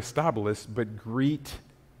greet Aristobulus, but greet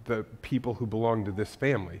the people who belong to this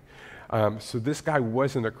family. So this guy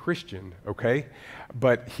wasn't a Christian, okay?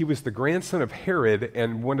 But he was the grandson of Herod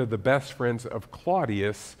and one of the best friends of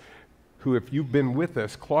Claudius, who, if you've been with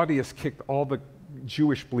us, Claudius kicked all the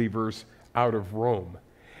Jewish believers out of Rome.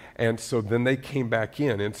 And so then they came back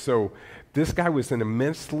in. And so this guy was an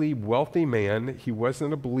immensely wealthy man. He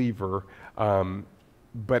wasn't a believer,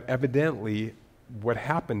 but evidently what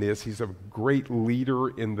happened is he's a great leader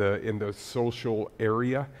in the social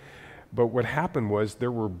area. But what happened was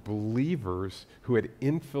there were believers who had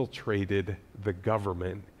infiltrated the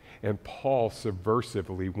government, and Paul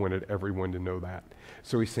subversively wanted everyone to know that.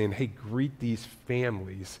 So he's saying, hey, greet these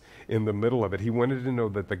families in the middle of it. He wanted to know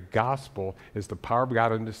that the gospel is the power of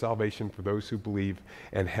God unto salvation for those who believe,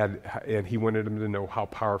 and he wanted them to know how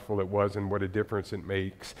powerful it was and what a difference it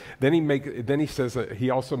makes. Then he says, he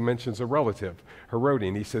also mentions a relative,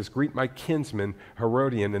 Herodian. He says, greet my kinsman,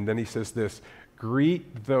 Herodian, and then he says this,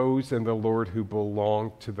 greet those in the Lord who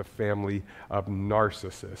belong to the family of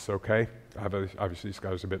Narcissus, okay? Obviously, this guy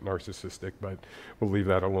was a bit narcissistic, but we'll leave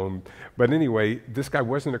that alone. But anyway, this guy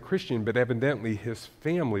wasn't a Christian, but evidently his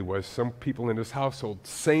family was, some people in his household.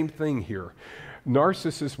 Same thing here.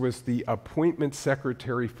 Narcissus was the appointment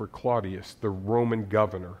secretary for Claudius, the Roman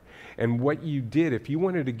governor. And what you did, if you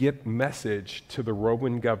wanted to get message to the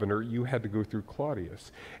Roman governor, you had to go through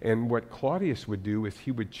Claudius. And what Claudius would do is he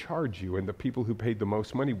would charge you, and the people who paid the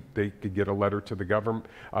most money, they could get a letter to the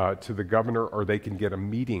governor, or they can get a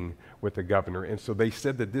meeting with the governor. And so they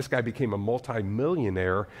said that this guy became a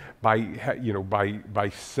multimillionaire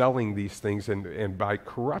by selling these things and by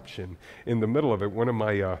corruption in the middle of it.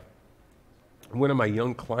 One of my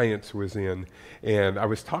young clients was in, and I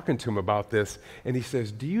was talking to him about this, and he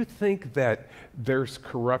says, do you think that there's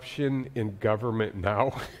corruption in government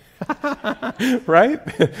now? Right?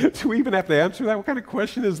 Do we even have to answer that? What kind of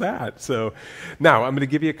question is that? So now I'm going to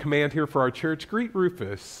give you a command here for our church. Greet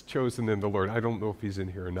Rufus, chosen in the Lord. I don't know if he's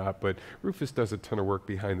in here or not, but Rufus does a ton of work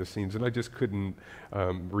behind the scenes, and I just couldn't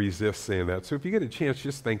resist saying that. So if you get a chance,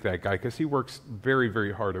 just thank that guy, because he works very,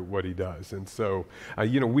 very hard at what he does. And so,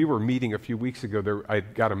 we were meeting a few weeks ago. I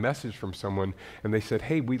got a message from someone, and they said,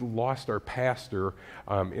 hey, we lost our pastor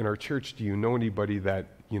in our church. Do you know anybody that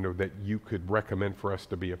you could recommend for us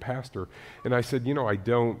to be a pastor? And I said, I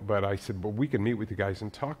don't, but I said, well, we can meet with you guys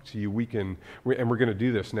and talk to you. And we're going to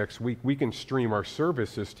do this next week. We can stream our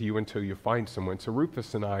services to you until you find someone. So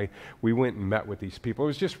Rufus and I, we went and met with these people. It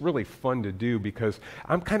was just really fun to do, because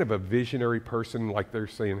I'm kind of a visionary person. Like, they're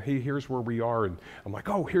saying, hey, here's where we are. And I'm like,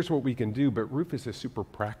 oh, here's what we can do. But Rufus is super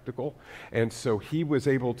practical. And so he was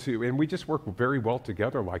able to, and we just worked very well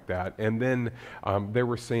together like that. And then they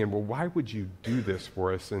were saying, well, why would you do this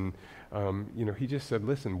for us? And he just said,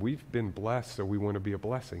 listen, we've been blessed, so we want to be a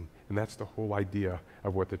blessing. And that's the whole idea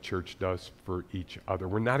of what the church does for each other.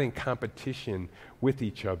 We're not in competition with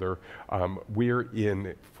each other. We're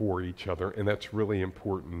in for each other, and that's really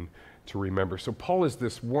important to remember. So Paul is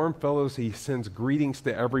this warm fellow. He sends greetings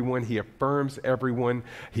to everyone. He affirms everyone.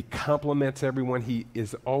 He compliments everyone. He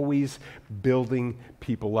is always building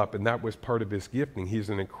people up, and that was part of his gifting. He's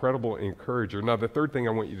an incredible encourager. Now, the third thing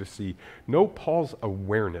I want you to see, note Paul's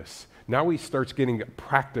awareness. Now he starts getting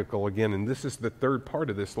practical again, and this is the third part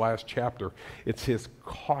of this last chapter. It's his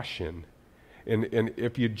caution. And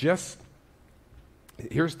if you just...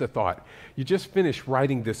 Here's the thought. You just finished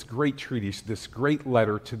writing this great treatise, this great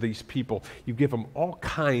letter to these people. You give them all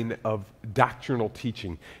kind of doctrinal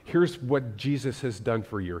teaching. Here's what Jesus has done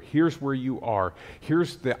for you. Here's where you are.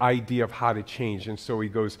 Here's the idea of how to change. And so he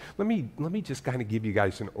goes, let me just kind of give you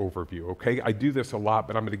guys an overview, okay? I do this a lot,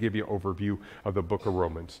 but I'm going to give you an overview of the book of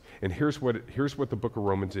Romans. And here's what the book of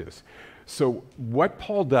Romans is. So what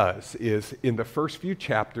Paul does is, in the first few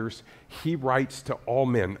chapters, he writes to all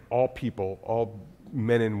men, all people, all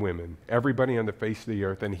men and women, everybody on the face of the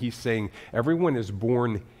earth, and he's saying everyone is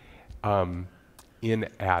born in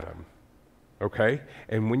Adam, okay?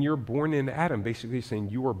 And when you're born in Adam, basically he's saying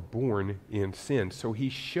you are born in sin. So he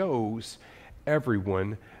shows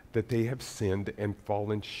everyone that they have sinned and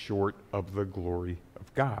fallen short of the glory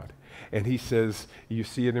of God. And he says, you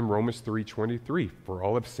see it in Romans 3:23, for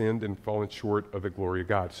all have sinned and fallen short of the glory of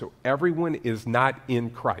God. So everyone is not in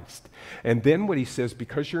Christ. And then what he says,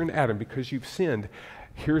 because you're in Adam, because you've sinned,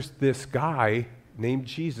 here's this guy named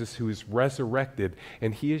Jesus who is resurrected,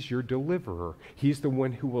 and he is your deliverer. He's the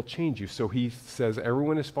one who will change you. So he says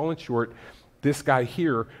everyone has fallen short. This guy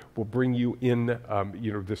here will bring you in,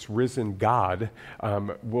 this risen God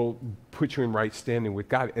will put you in right standing with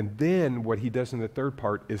God. And then what he does in the third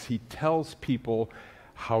part is he tells people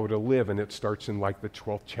how to live, and it starts in like the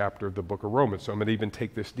 12th chapter of the book of Romans. So I'm going to even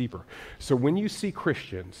take this deeper. So when you see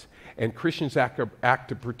Christians, and Christians act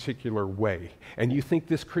a particular way, and you think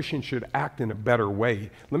this Christian should act in a better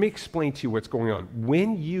way, let me explain to you what's going on.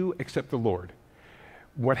 When you accept the Lord,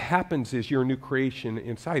 what happens is you're a new creation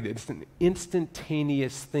inside. It's an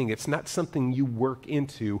instantaneous thing. It's not something you work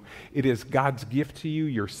into. It is God's gift to you.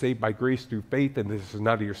 You're saved by grace through faith, and this is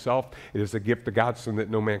not of yourself. It is a gift of God so that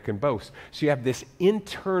no man can boast. So you have this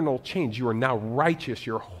internal change. You are now righteous.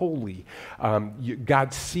 You're holy.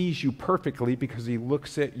 God sees you perfectly because he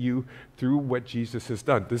looks at you through what Jesus has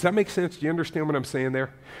done. Does that make sense? Do you understand what I'm saying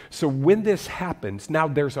there? So when this happens, now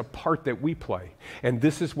there's a part that we play. And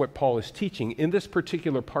this is what Paul is teaching. In this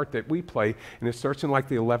particular part that we play, and it starts in like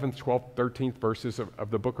the 11th, 12th, 13th verses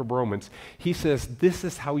of the book of Romans, he says, this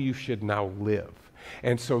is how you should now live.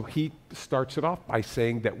 And so he starts it off by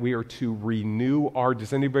saying that we are to renew our,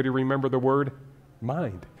 does anybody remember the word?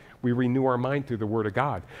 Mind. We renew our mind through the Word of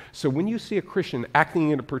God. So when you see a Christian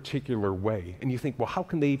acting in a particular way, and you think, well, how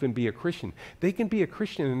can they even be a Christian? They can be a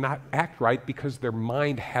Christian and not act right because their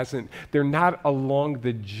mind hasn't, they're not along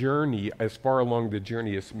the journey, as far along the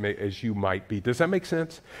journey as you might be. Does that make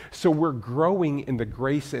sense? So we're growing in the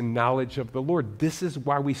grace and knowledge of the Lord. This is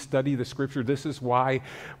why we study the Scripture. This is why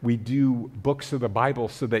we do books of the Bible,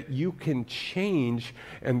 so that you can change,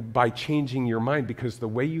 and by changing your mind, because the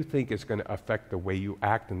way you think is going to affect the way you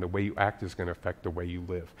act, and the way you act is going to affect the way you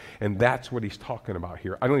live. And that's what he's talking about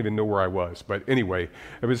here. I don't even know where I was, but anyway,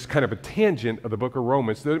 it was kind of a tangent of the book of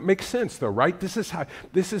Romans. It makes sense though, right? This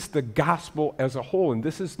is the gospel as a whole, and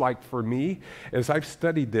this is like, for me, as I've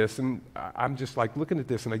studied this, and I'm just like looking at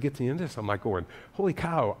this, and I get to the end of this, I'm like going, holy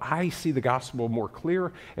cow, I see the gospel more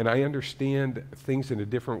clear, and I understand things in a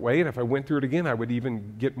different way, and if I went through it again, I would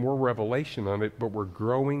even get more revelation on it, but we're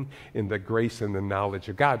growing in the grace and the knowledge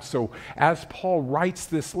of God. So as Paul writes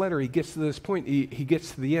this letter, he gets to this point, he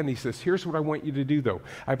gets to the end, he says, here's what I want you to do, though.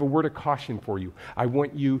 I have a word of caution for you. I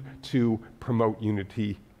want you to promote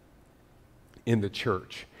unity in the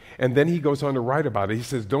church. And then he goes on to write about it. He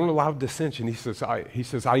says, don't allow dissension. He says,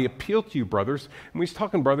 I appeal to you, brothers. And when he's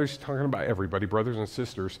talking brothers, he's talking about everybody, brothers and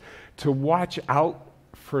sisters, to watch out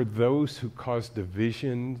for those who cause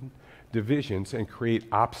divisions and create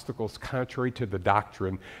obstacles contrary to the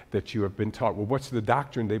doctrine that you have been taught. Well, what's the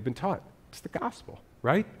doctrine they've been taught? It's the gospel,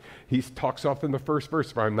 right? He talks off in the first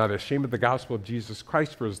verse, for I'm not ashamed of the gospel of Jesus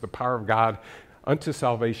Christ, for it is the power of God unto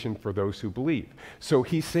salvation for those who believe. So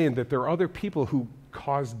he's saying that there are other people who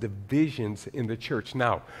cause divisions in the church.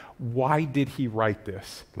 Now, why did he write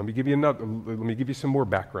this? Let me give you some more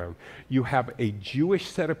background. You have a Jewish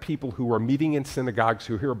set of people who are meeting in synagogues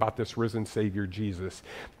who hear about this risen Savior Jesus.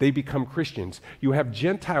 They become Christians. You have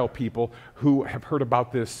Gentile people who have heard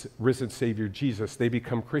about this risen Savior Jesus. They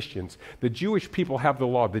become Christians. The Jewish people have the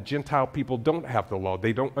law. The Gentile people don't have the law.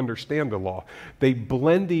 They don't understand the law. They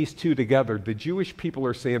blend these two together. The Jewish people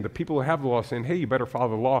are saying, the people who have the law are saying, hey, you better follow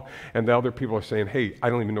the law. And the other people are saying, hey,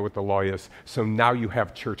 I don't even know what the law is. So now you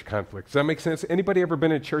have church conflict. Does that make sense? Anybody ever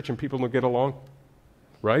been in church and people don't get along?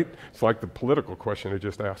 Right? It's like the political question I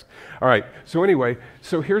just asked. All right. So anyway,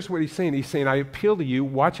 so here's what he's saying. He's saying, I appeal to you,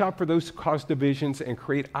 watch out for those who cause divisions and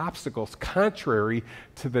create obstacles contrary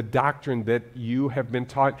to the doctrine that you have been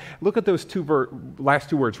taught. Look at those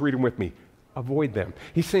last two words. Read them with me. Avoid them.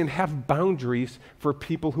 He's saying have boundaries for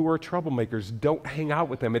people who are troublemakers. Don't hang out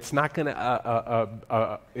with them. It's not going to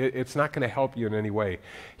help you in any way.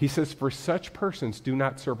 He says, for such persons do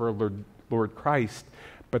not serve our Lord Christ,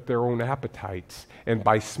 but their own appetites. And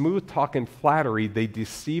by smooth talk and flattery, they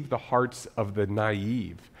deceive the hearts of the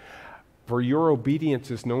naive. For your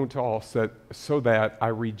obedience is known to all, so that I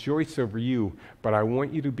rejoice over you, but I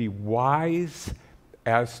want you to be wise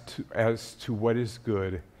as to what is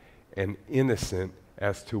good, and innocent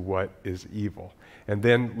as to what is evil. And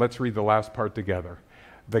then let's read the last part together.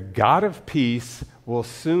 The God of peace will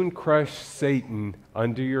soon crush Satan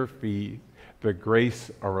under your feet. The grace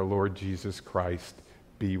of our Lord Jesus Christ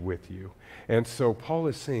be with you. And so Paul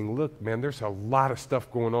is saying, look, man, there's a lot of stuff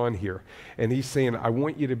going on here. And he's saying, I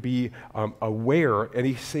want you to be aware, and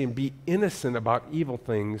he's saying, be innocent about evil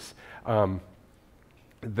things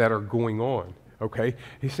that are going on. Okay?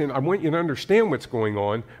 He's saying, I want you to understand what's going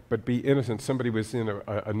on, but be innocent. Somebody was in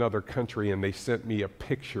another country, and they sent me a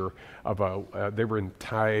picture of they were in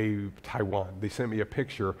Taiwan. They sent me a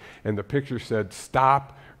picture, and the picture said,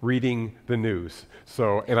 stop reading the news.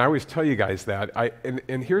 So, and I always tell you guys that.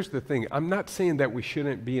 And here's the thing. I'm not saying that we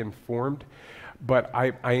shouldn't be informed, but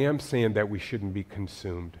I am saying that we shouldn't be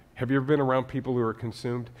consumed. Have you ever been around people who are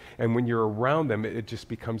consumed? And when you're around them, it just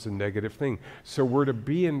becomes a negative thing. So we're to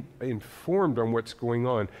be informed on what's going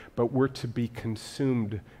on, but we're to be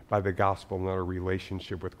consumed by the gospel and our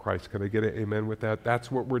relationship with Christ. Can I get an amen with that?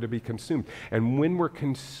 That's what we're to be consumed. And when we're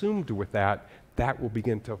consumed with that, that will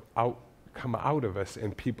begin to come out of us,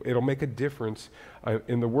 and it'll make a difference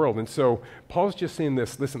in the world. And so Paul's just saying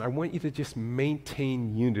this, listen, I want you to just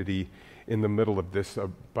maintain unity in the middle of this.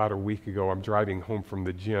 About a week ago, I'm driving home from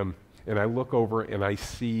the gym, and I look over and I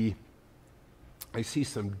see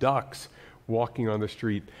some ducks walking on the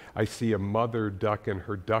street. I see a mother duck and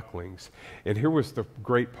her ducklings. And here was the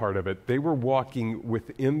great part of it. They were walking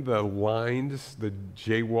within the lines, the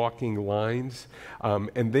jaywalking lines,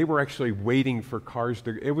 and they were actually waiting for cars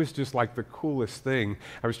to, it was just like the coolest thing.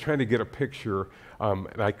 I was trying to get a picture,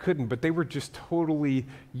 and I couldn't, but they were just totally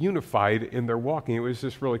unified in their walking. It was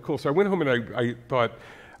just really cool. So I went home and I thought,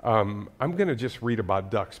 I'm going to just read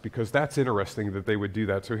about ducks, because that's interesting that they would do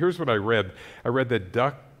that. So here's what I read. I read that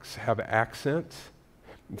ducks have accents.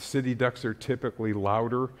 City ducks are typically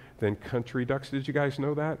louder than country ducks. Did you guys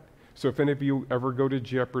know that? So if any of you ever go to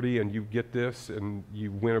Jeopardy and you get this and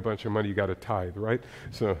you win a bunch of money, you got a tithe, right?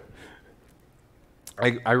 So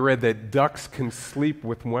I read that ducks can sleep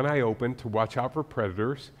with one eye open to watch out for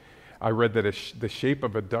predators. I read that the shape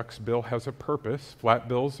of a duck's bill has a purpose. Flat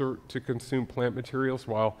bills are to consume plant materials,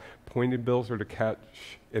 while pointed bills are to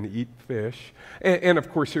catch and eat fish. And of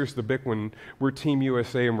course, here's the big one. We're Team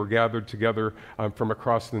USA, and we're gathered together from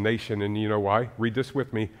across the nation. And you know why? Read this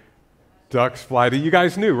with me. Ducks fly to, you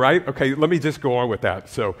guys knew, right? Okay, let me just go on with that.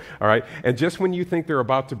 So, all right. And just when you think they're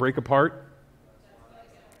about to break apart,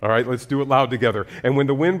 all right, let's do it loud together. And when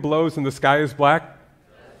the wind blows and the sky is black,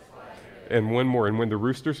 and one more. And when the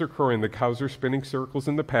roosters are crowing, the cows are spinning circles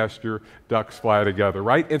in the pasture, ducks fly together,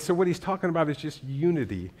 right? And so what he's talking about is just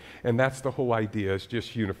unity. And that's the whole idea, is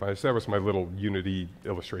just unify. So that was my little unity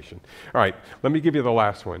illustration. All right, let me give you the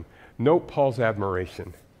last one. Note Paul's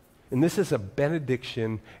admiration. And this is a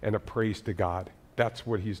benediction and a praise to God. That's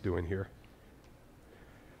what he's doing here.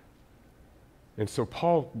 And so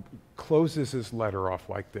Paul closes his letter off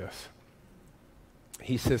like this.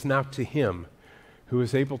 He says, now to him who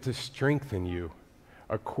is able to strengthen you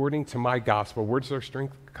according to my gospel. Where does our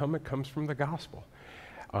strength come? It comes from the gospel.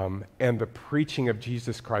 And the preaching of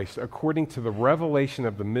Jesus Christ, according to the revelation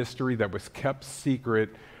of the mystery that was kept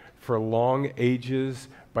secret for long ages,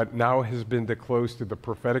 but now has been disclosed through the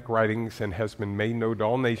prophetic writings and has been made known to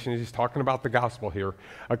all nations. He's talking about the gospel here.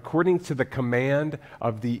 According to the command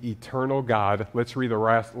of the eternal God, let's read the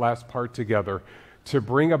last part together, to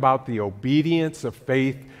bring about the obedience of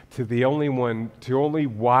faith to the only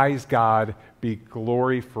wise God, be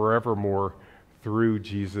glory forevermore through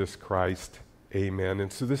Jesus Christ. Amen.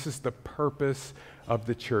 And so this is the purpose of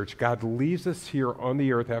the church. God leaves us here on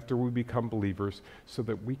the earth after we become believers so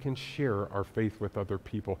that we can share our faith with other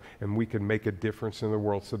people and we can make a difference in the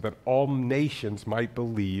world so that all nations might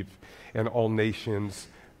believe and all nations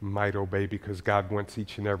might obey, because God wants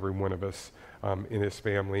each and every one of us in his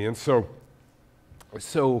family. And so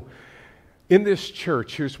in this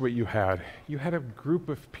church, here's what you had. You had a group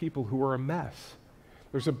of people who were a mess.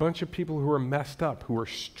 There's a bunch of people who are messed up, who are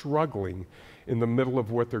struggling in the middle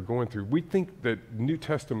of what they're going through. We think that New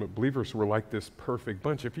Testament believers were like this perfect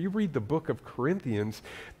bunch. If you read the book of Corinthians,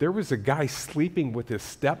 there was a guy sleeping with his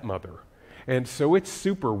stepmother. And so it's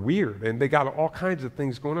super weird, and they got all kinds of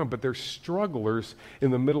things going on, but they're strugglers in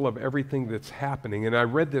the middle of everything that's happening. And I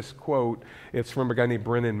read this quote. It's from a guy named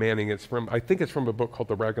Brennan Manning. I think it's from a book called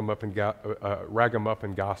The Ragamuffin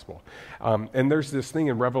Gospel. And there's this thing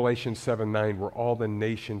in Revelation 7:9 where all the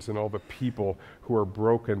nations and all the people who are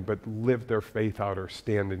broken but live their faith out are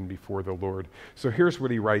standing before the Lord. So here's what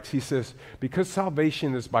he writes. He says, because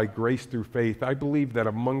salvation is by grace through faith, I believe that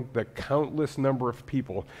among the countless number of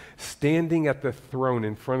people standing at the throne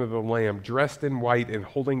in front of the Lamb, dressed in white and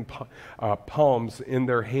holding palms in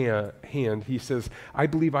their hand, he says, I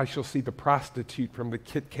believe I shall see the prostitute from the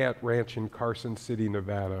Kit Kat Ranch in Carson City,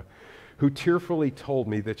 Nevada, who tearfully told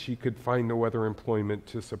me that she could find no other employment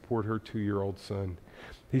to support her 2-year-old son.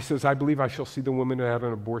 He says, I believe I shall see the woman who had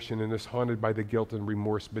an abortion and is haunted by the guilt and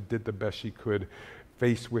remorse, but did the best she could,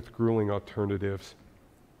 faced with grueling alternatives.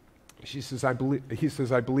 He says,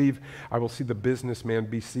 I believe I will see the businessman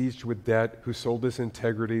besieged with debt who sold his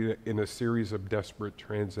integrity in a series of desperate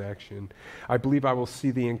transactions. I believe I will see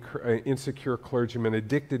the insecure clergyman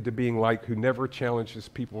addicted to being liked who never challenges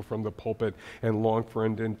people from the pulpit and long for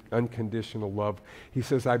unconditional love. He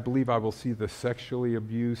says, I believe I will see the sexually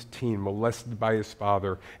abused teen molested by his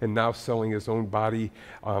father and now selling his own body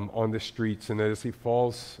on the streets. And as he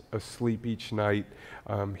falls asleep each night,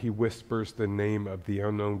 he whispers the name of the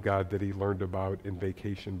unknown God that he learned about in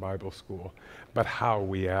Vacation Bible School. But how,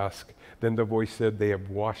 we ask? Then the voice said, they have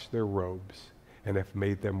washed their robes and have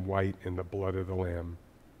made them white in the blood of the Lamb.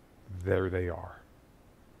 There they are.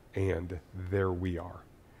 And there we are.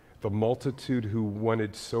 The multitude who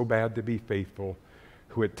wanted so bad to be faithful,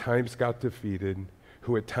 who at times got defeated,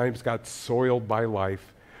 who at times got soiled by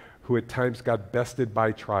life, who at times got bested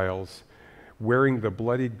by trials, wearing the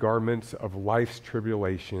bloodied garments of life's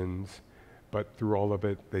tribulations, but through all of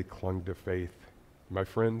it, they clung to faith. My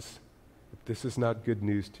friends, if this is not good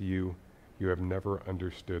news to you, you have never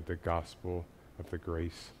understood the gospel of the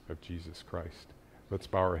grace of Jesus Christ. Let's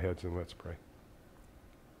bow our heads and let's pray.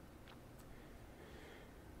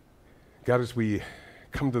 God, as we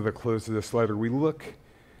come to the close of this letter, we look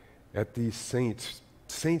at these saints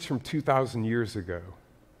from 2,000 years ago,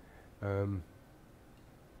 and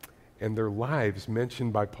their lives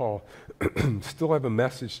mentioned by Paul still have a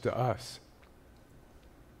message to us.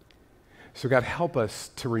 So God, help us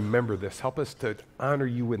to remember this. Help us to honor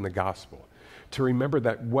you in the gospel, to remember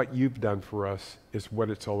that what you've done for us is what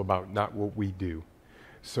it's all about, not what we do.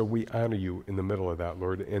 So we honor you in the middle of that,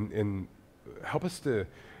 Lord, and help us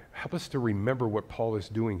to remember what Paul is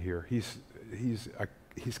doing here. He's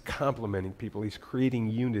complimenting people. He's creating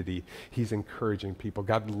unity. He's encouraging people.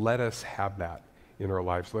 God, let us have that in our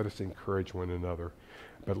lives. Let us encourage one another,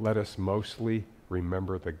 but let us mostly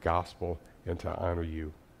remember the gospel and to honor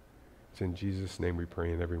you. It's in Jesus' name we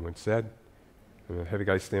pray, and everyone said, and have you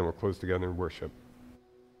guys stand, we'll close together in worship.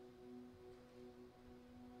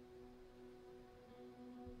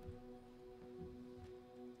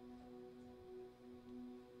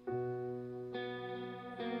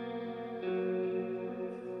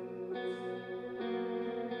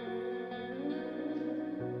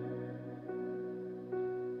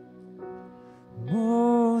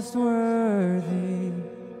 Most worthy,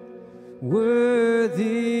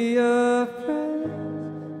 worthy of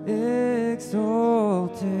praise,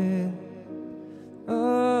 exalted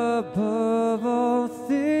above all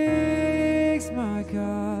things, my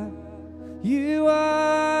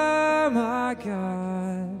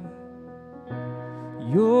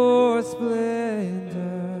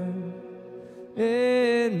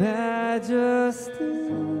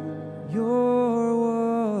majesty, your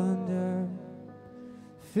wonder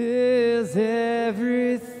fills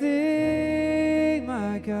everything,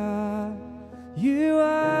 my God. You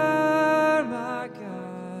are my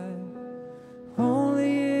God.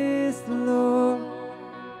 Holy is the Lord.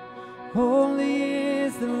 Holy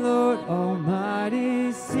is the Lord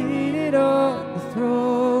Almighty, seated on the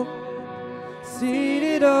throne.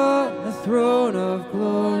 Seated on the throne of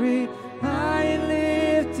glory, high and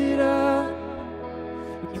lifted up.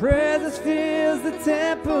 Your presence fills the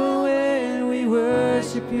temple when we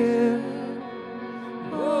worship you.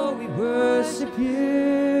 Oh, we worship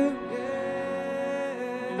you. Yeah.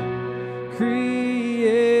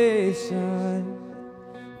 Creation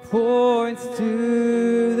points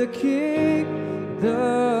to the King.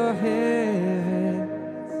 The heavens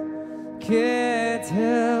can't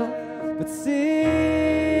help but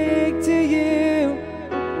sing to you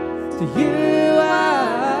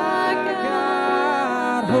our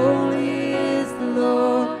God. Holy is the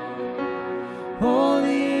Lord,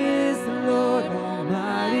 holy is the Lord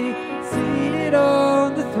Almighty, seated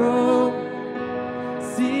on the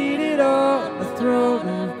throne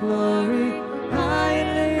of glory, high and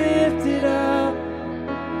lifted up.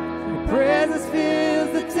 Your presence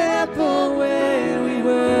fills the temple when we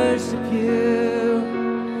worship you.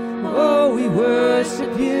 Oh, we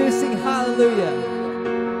worship you. Sing hallelujah.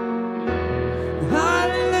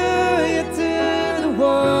 Hallelujah to the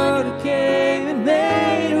one who came and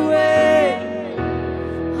made a way.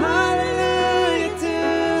 Hallelujah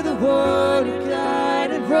to the one who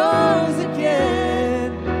died and rose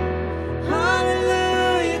again.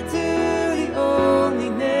 Hallelujah to the only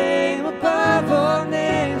name above all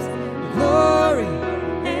names. Glory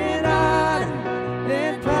and honor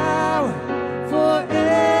and power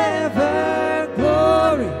forever.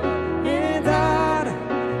 Glory and honor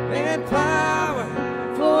and power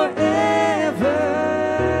forever.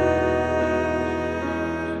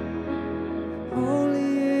 Holy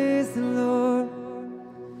is the Lord,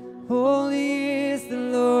 holy is the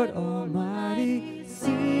Lord Almighty,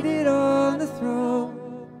 seated on the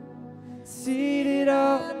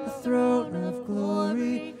throne of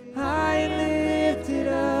glory, high and lifted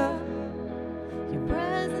up. Your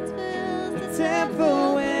presence fills The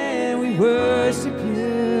temple when we worship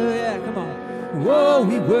you. Yeah, come on. Whoa,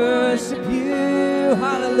 we worship you.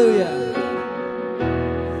 Hallelujah.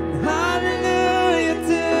 Hallelujah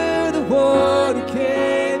to the one who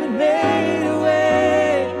came and made a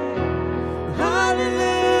way.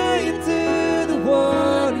 Hallelujah to the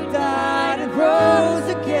one who died and rose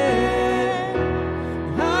again.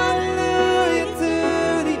 Hallelujah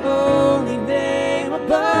to the only name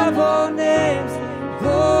above all names.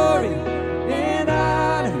 Glory and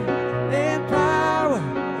honor and power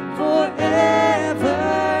forever.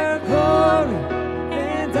 Glory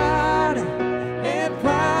and honor and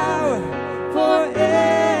power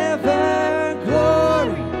forever.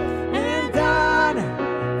 Glory and honor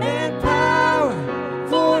and power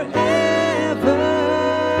forever.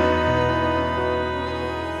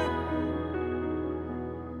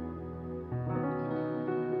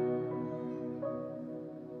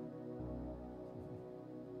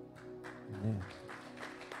 Amen.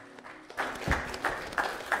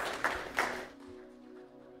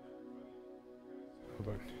 Hold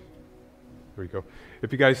on. There we go.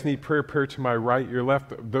 If you guys need prayer to my right, your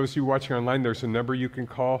left. Those of you watching online, there's a number you can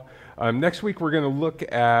call. Next week we're going to look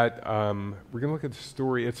at the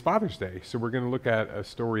story. It's Father's Day, so we're going to look at a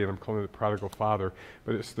story, and I'm calling it the Prodigal Father,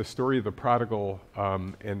 but it's the story of the prodigal,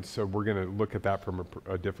 and so we're going to look at that from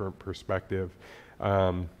a different perspective.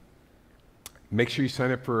 Make sure you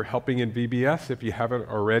sign up for Helping in VBS if you haven't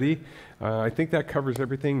already. I think that covers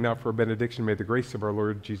everything. Now for a benediction, may the grace of our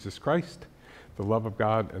Lord Jesus Christ, the love of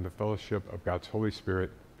God, and the fellowship of God's Holy Spirit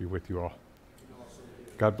be with you all.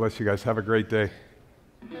 God bless you guys. Have a great day.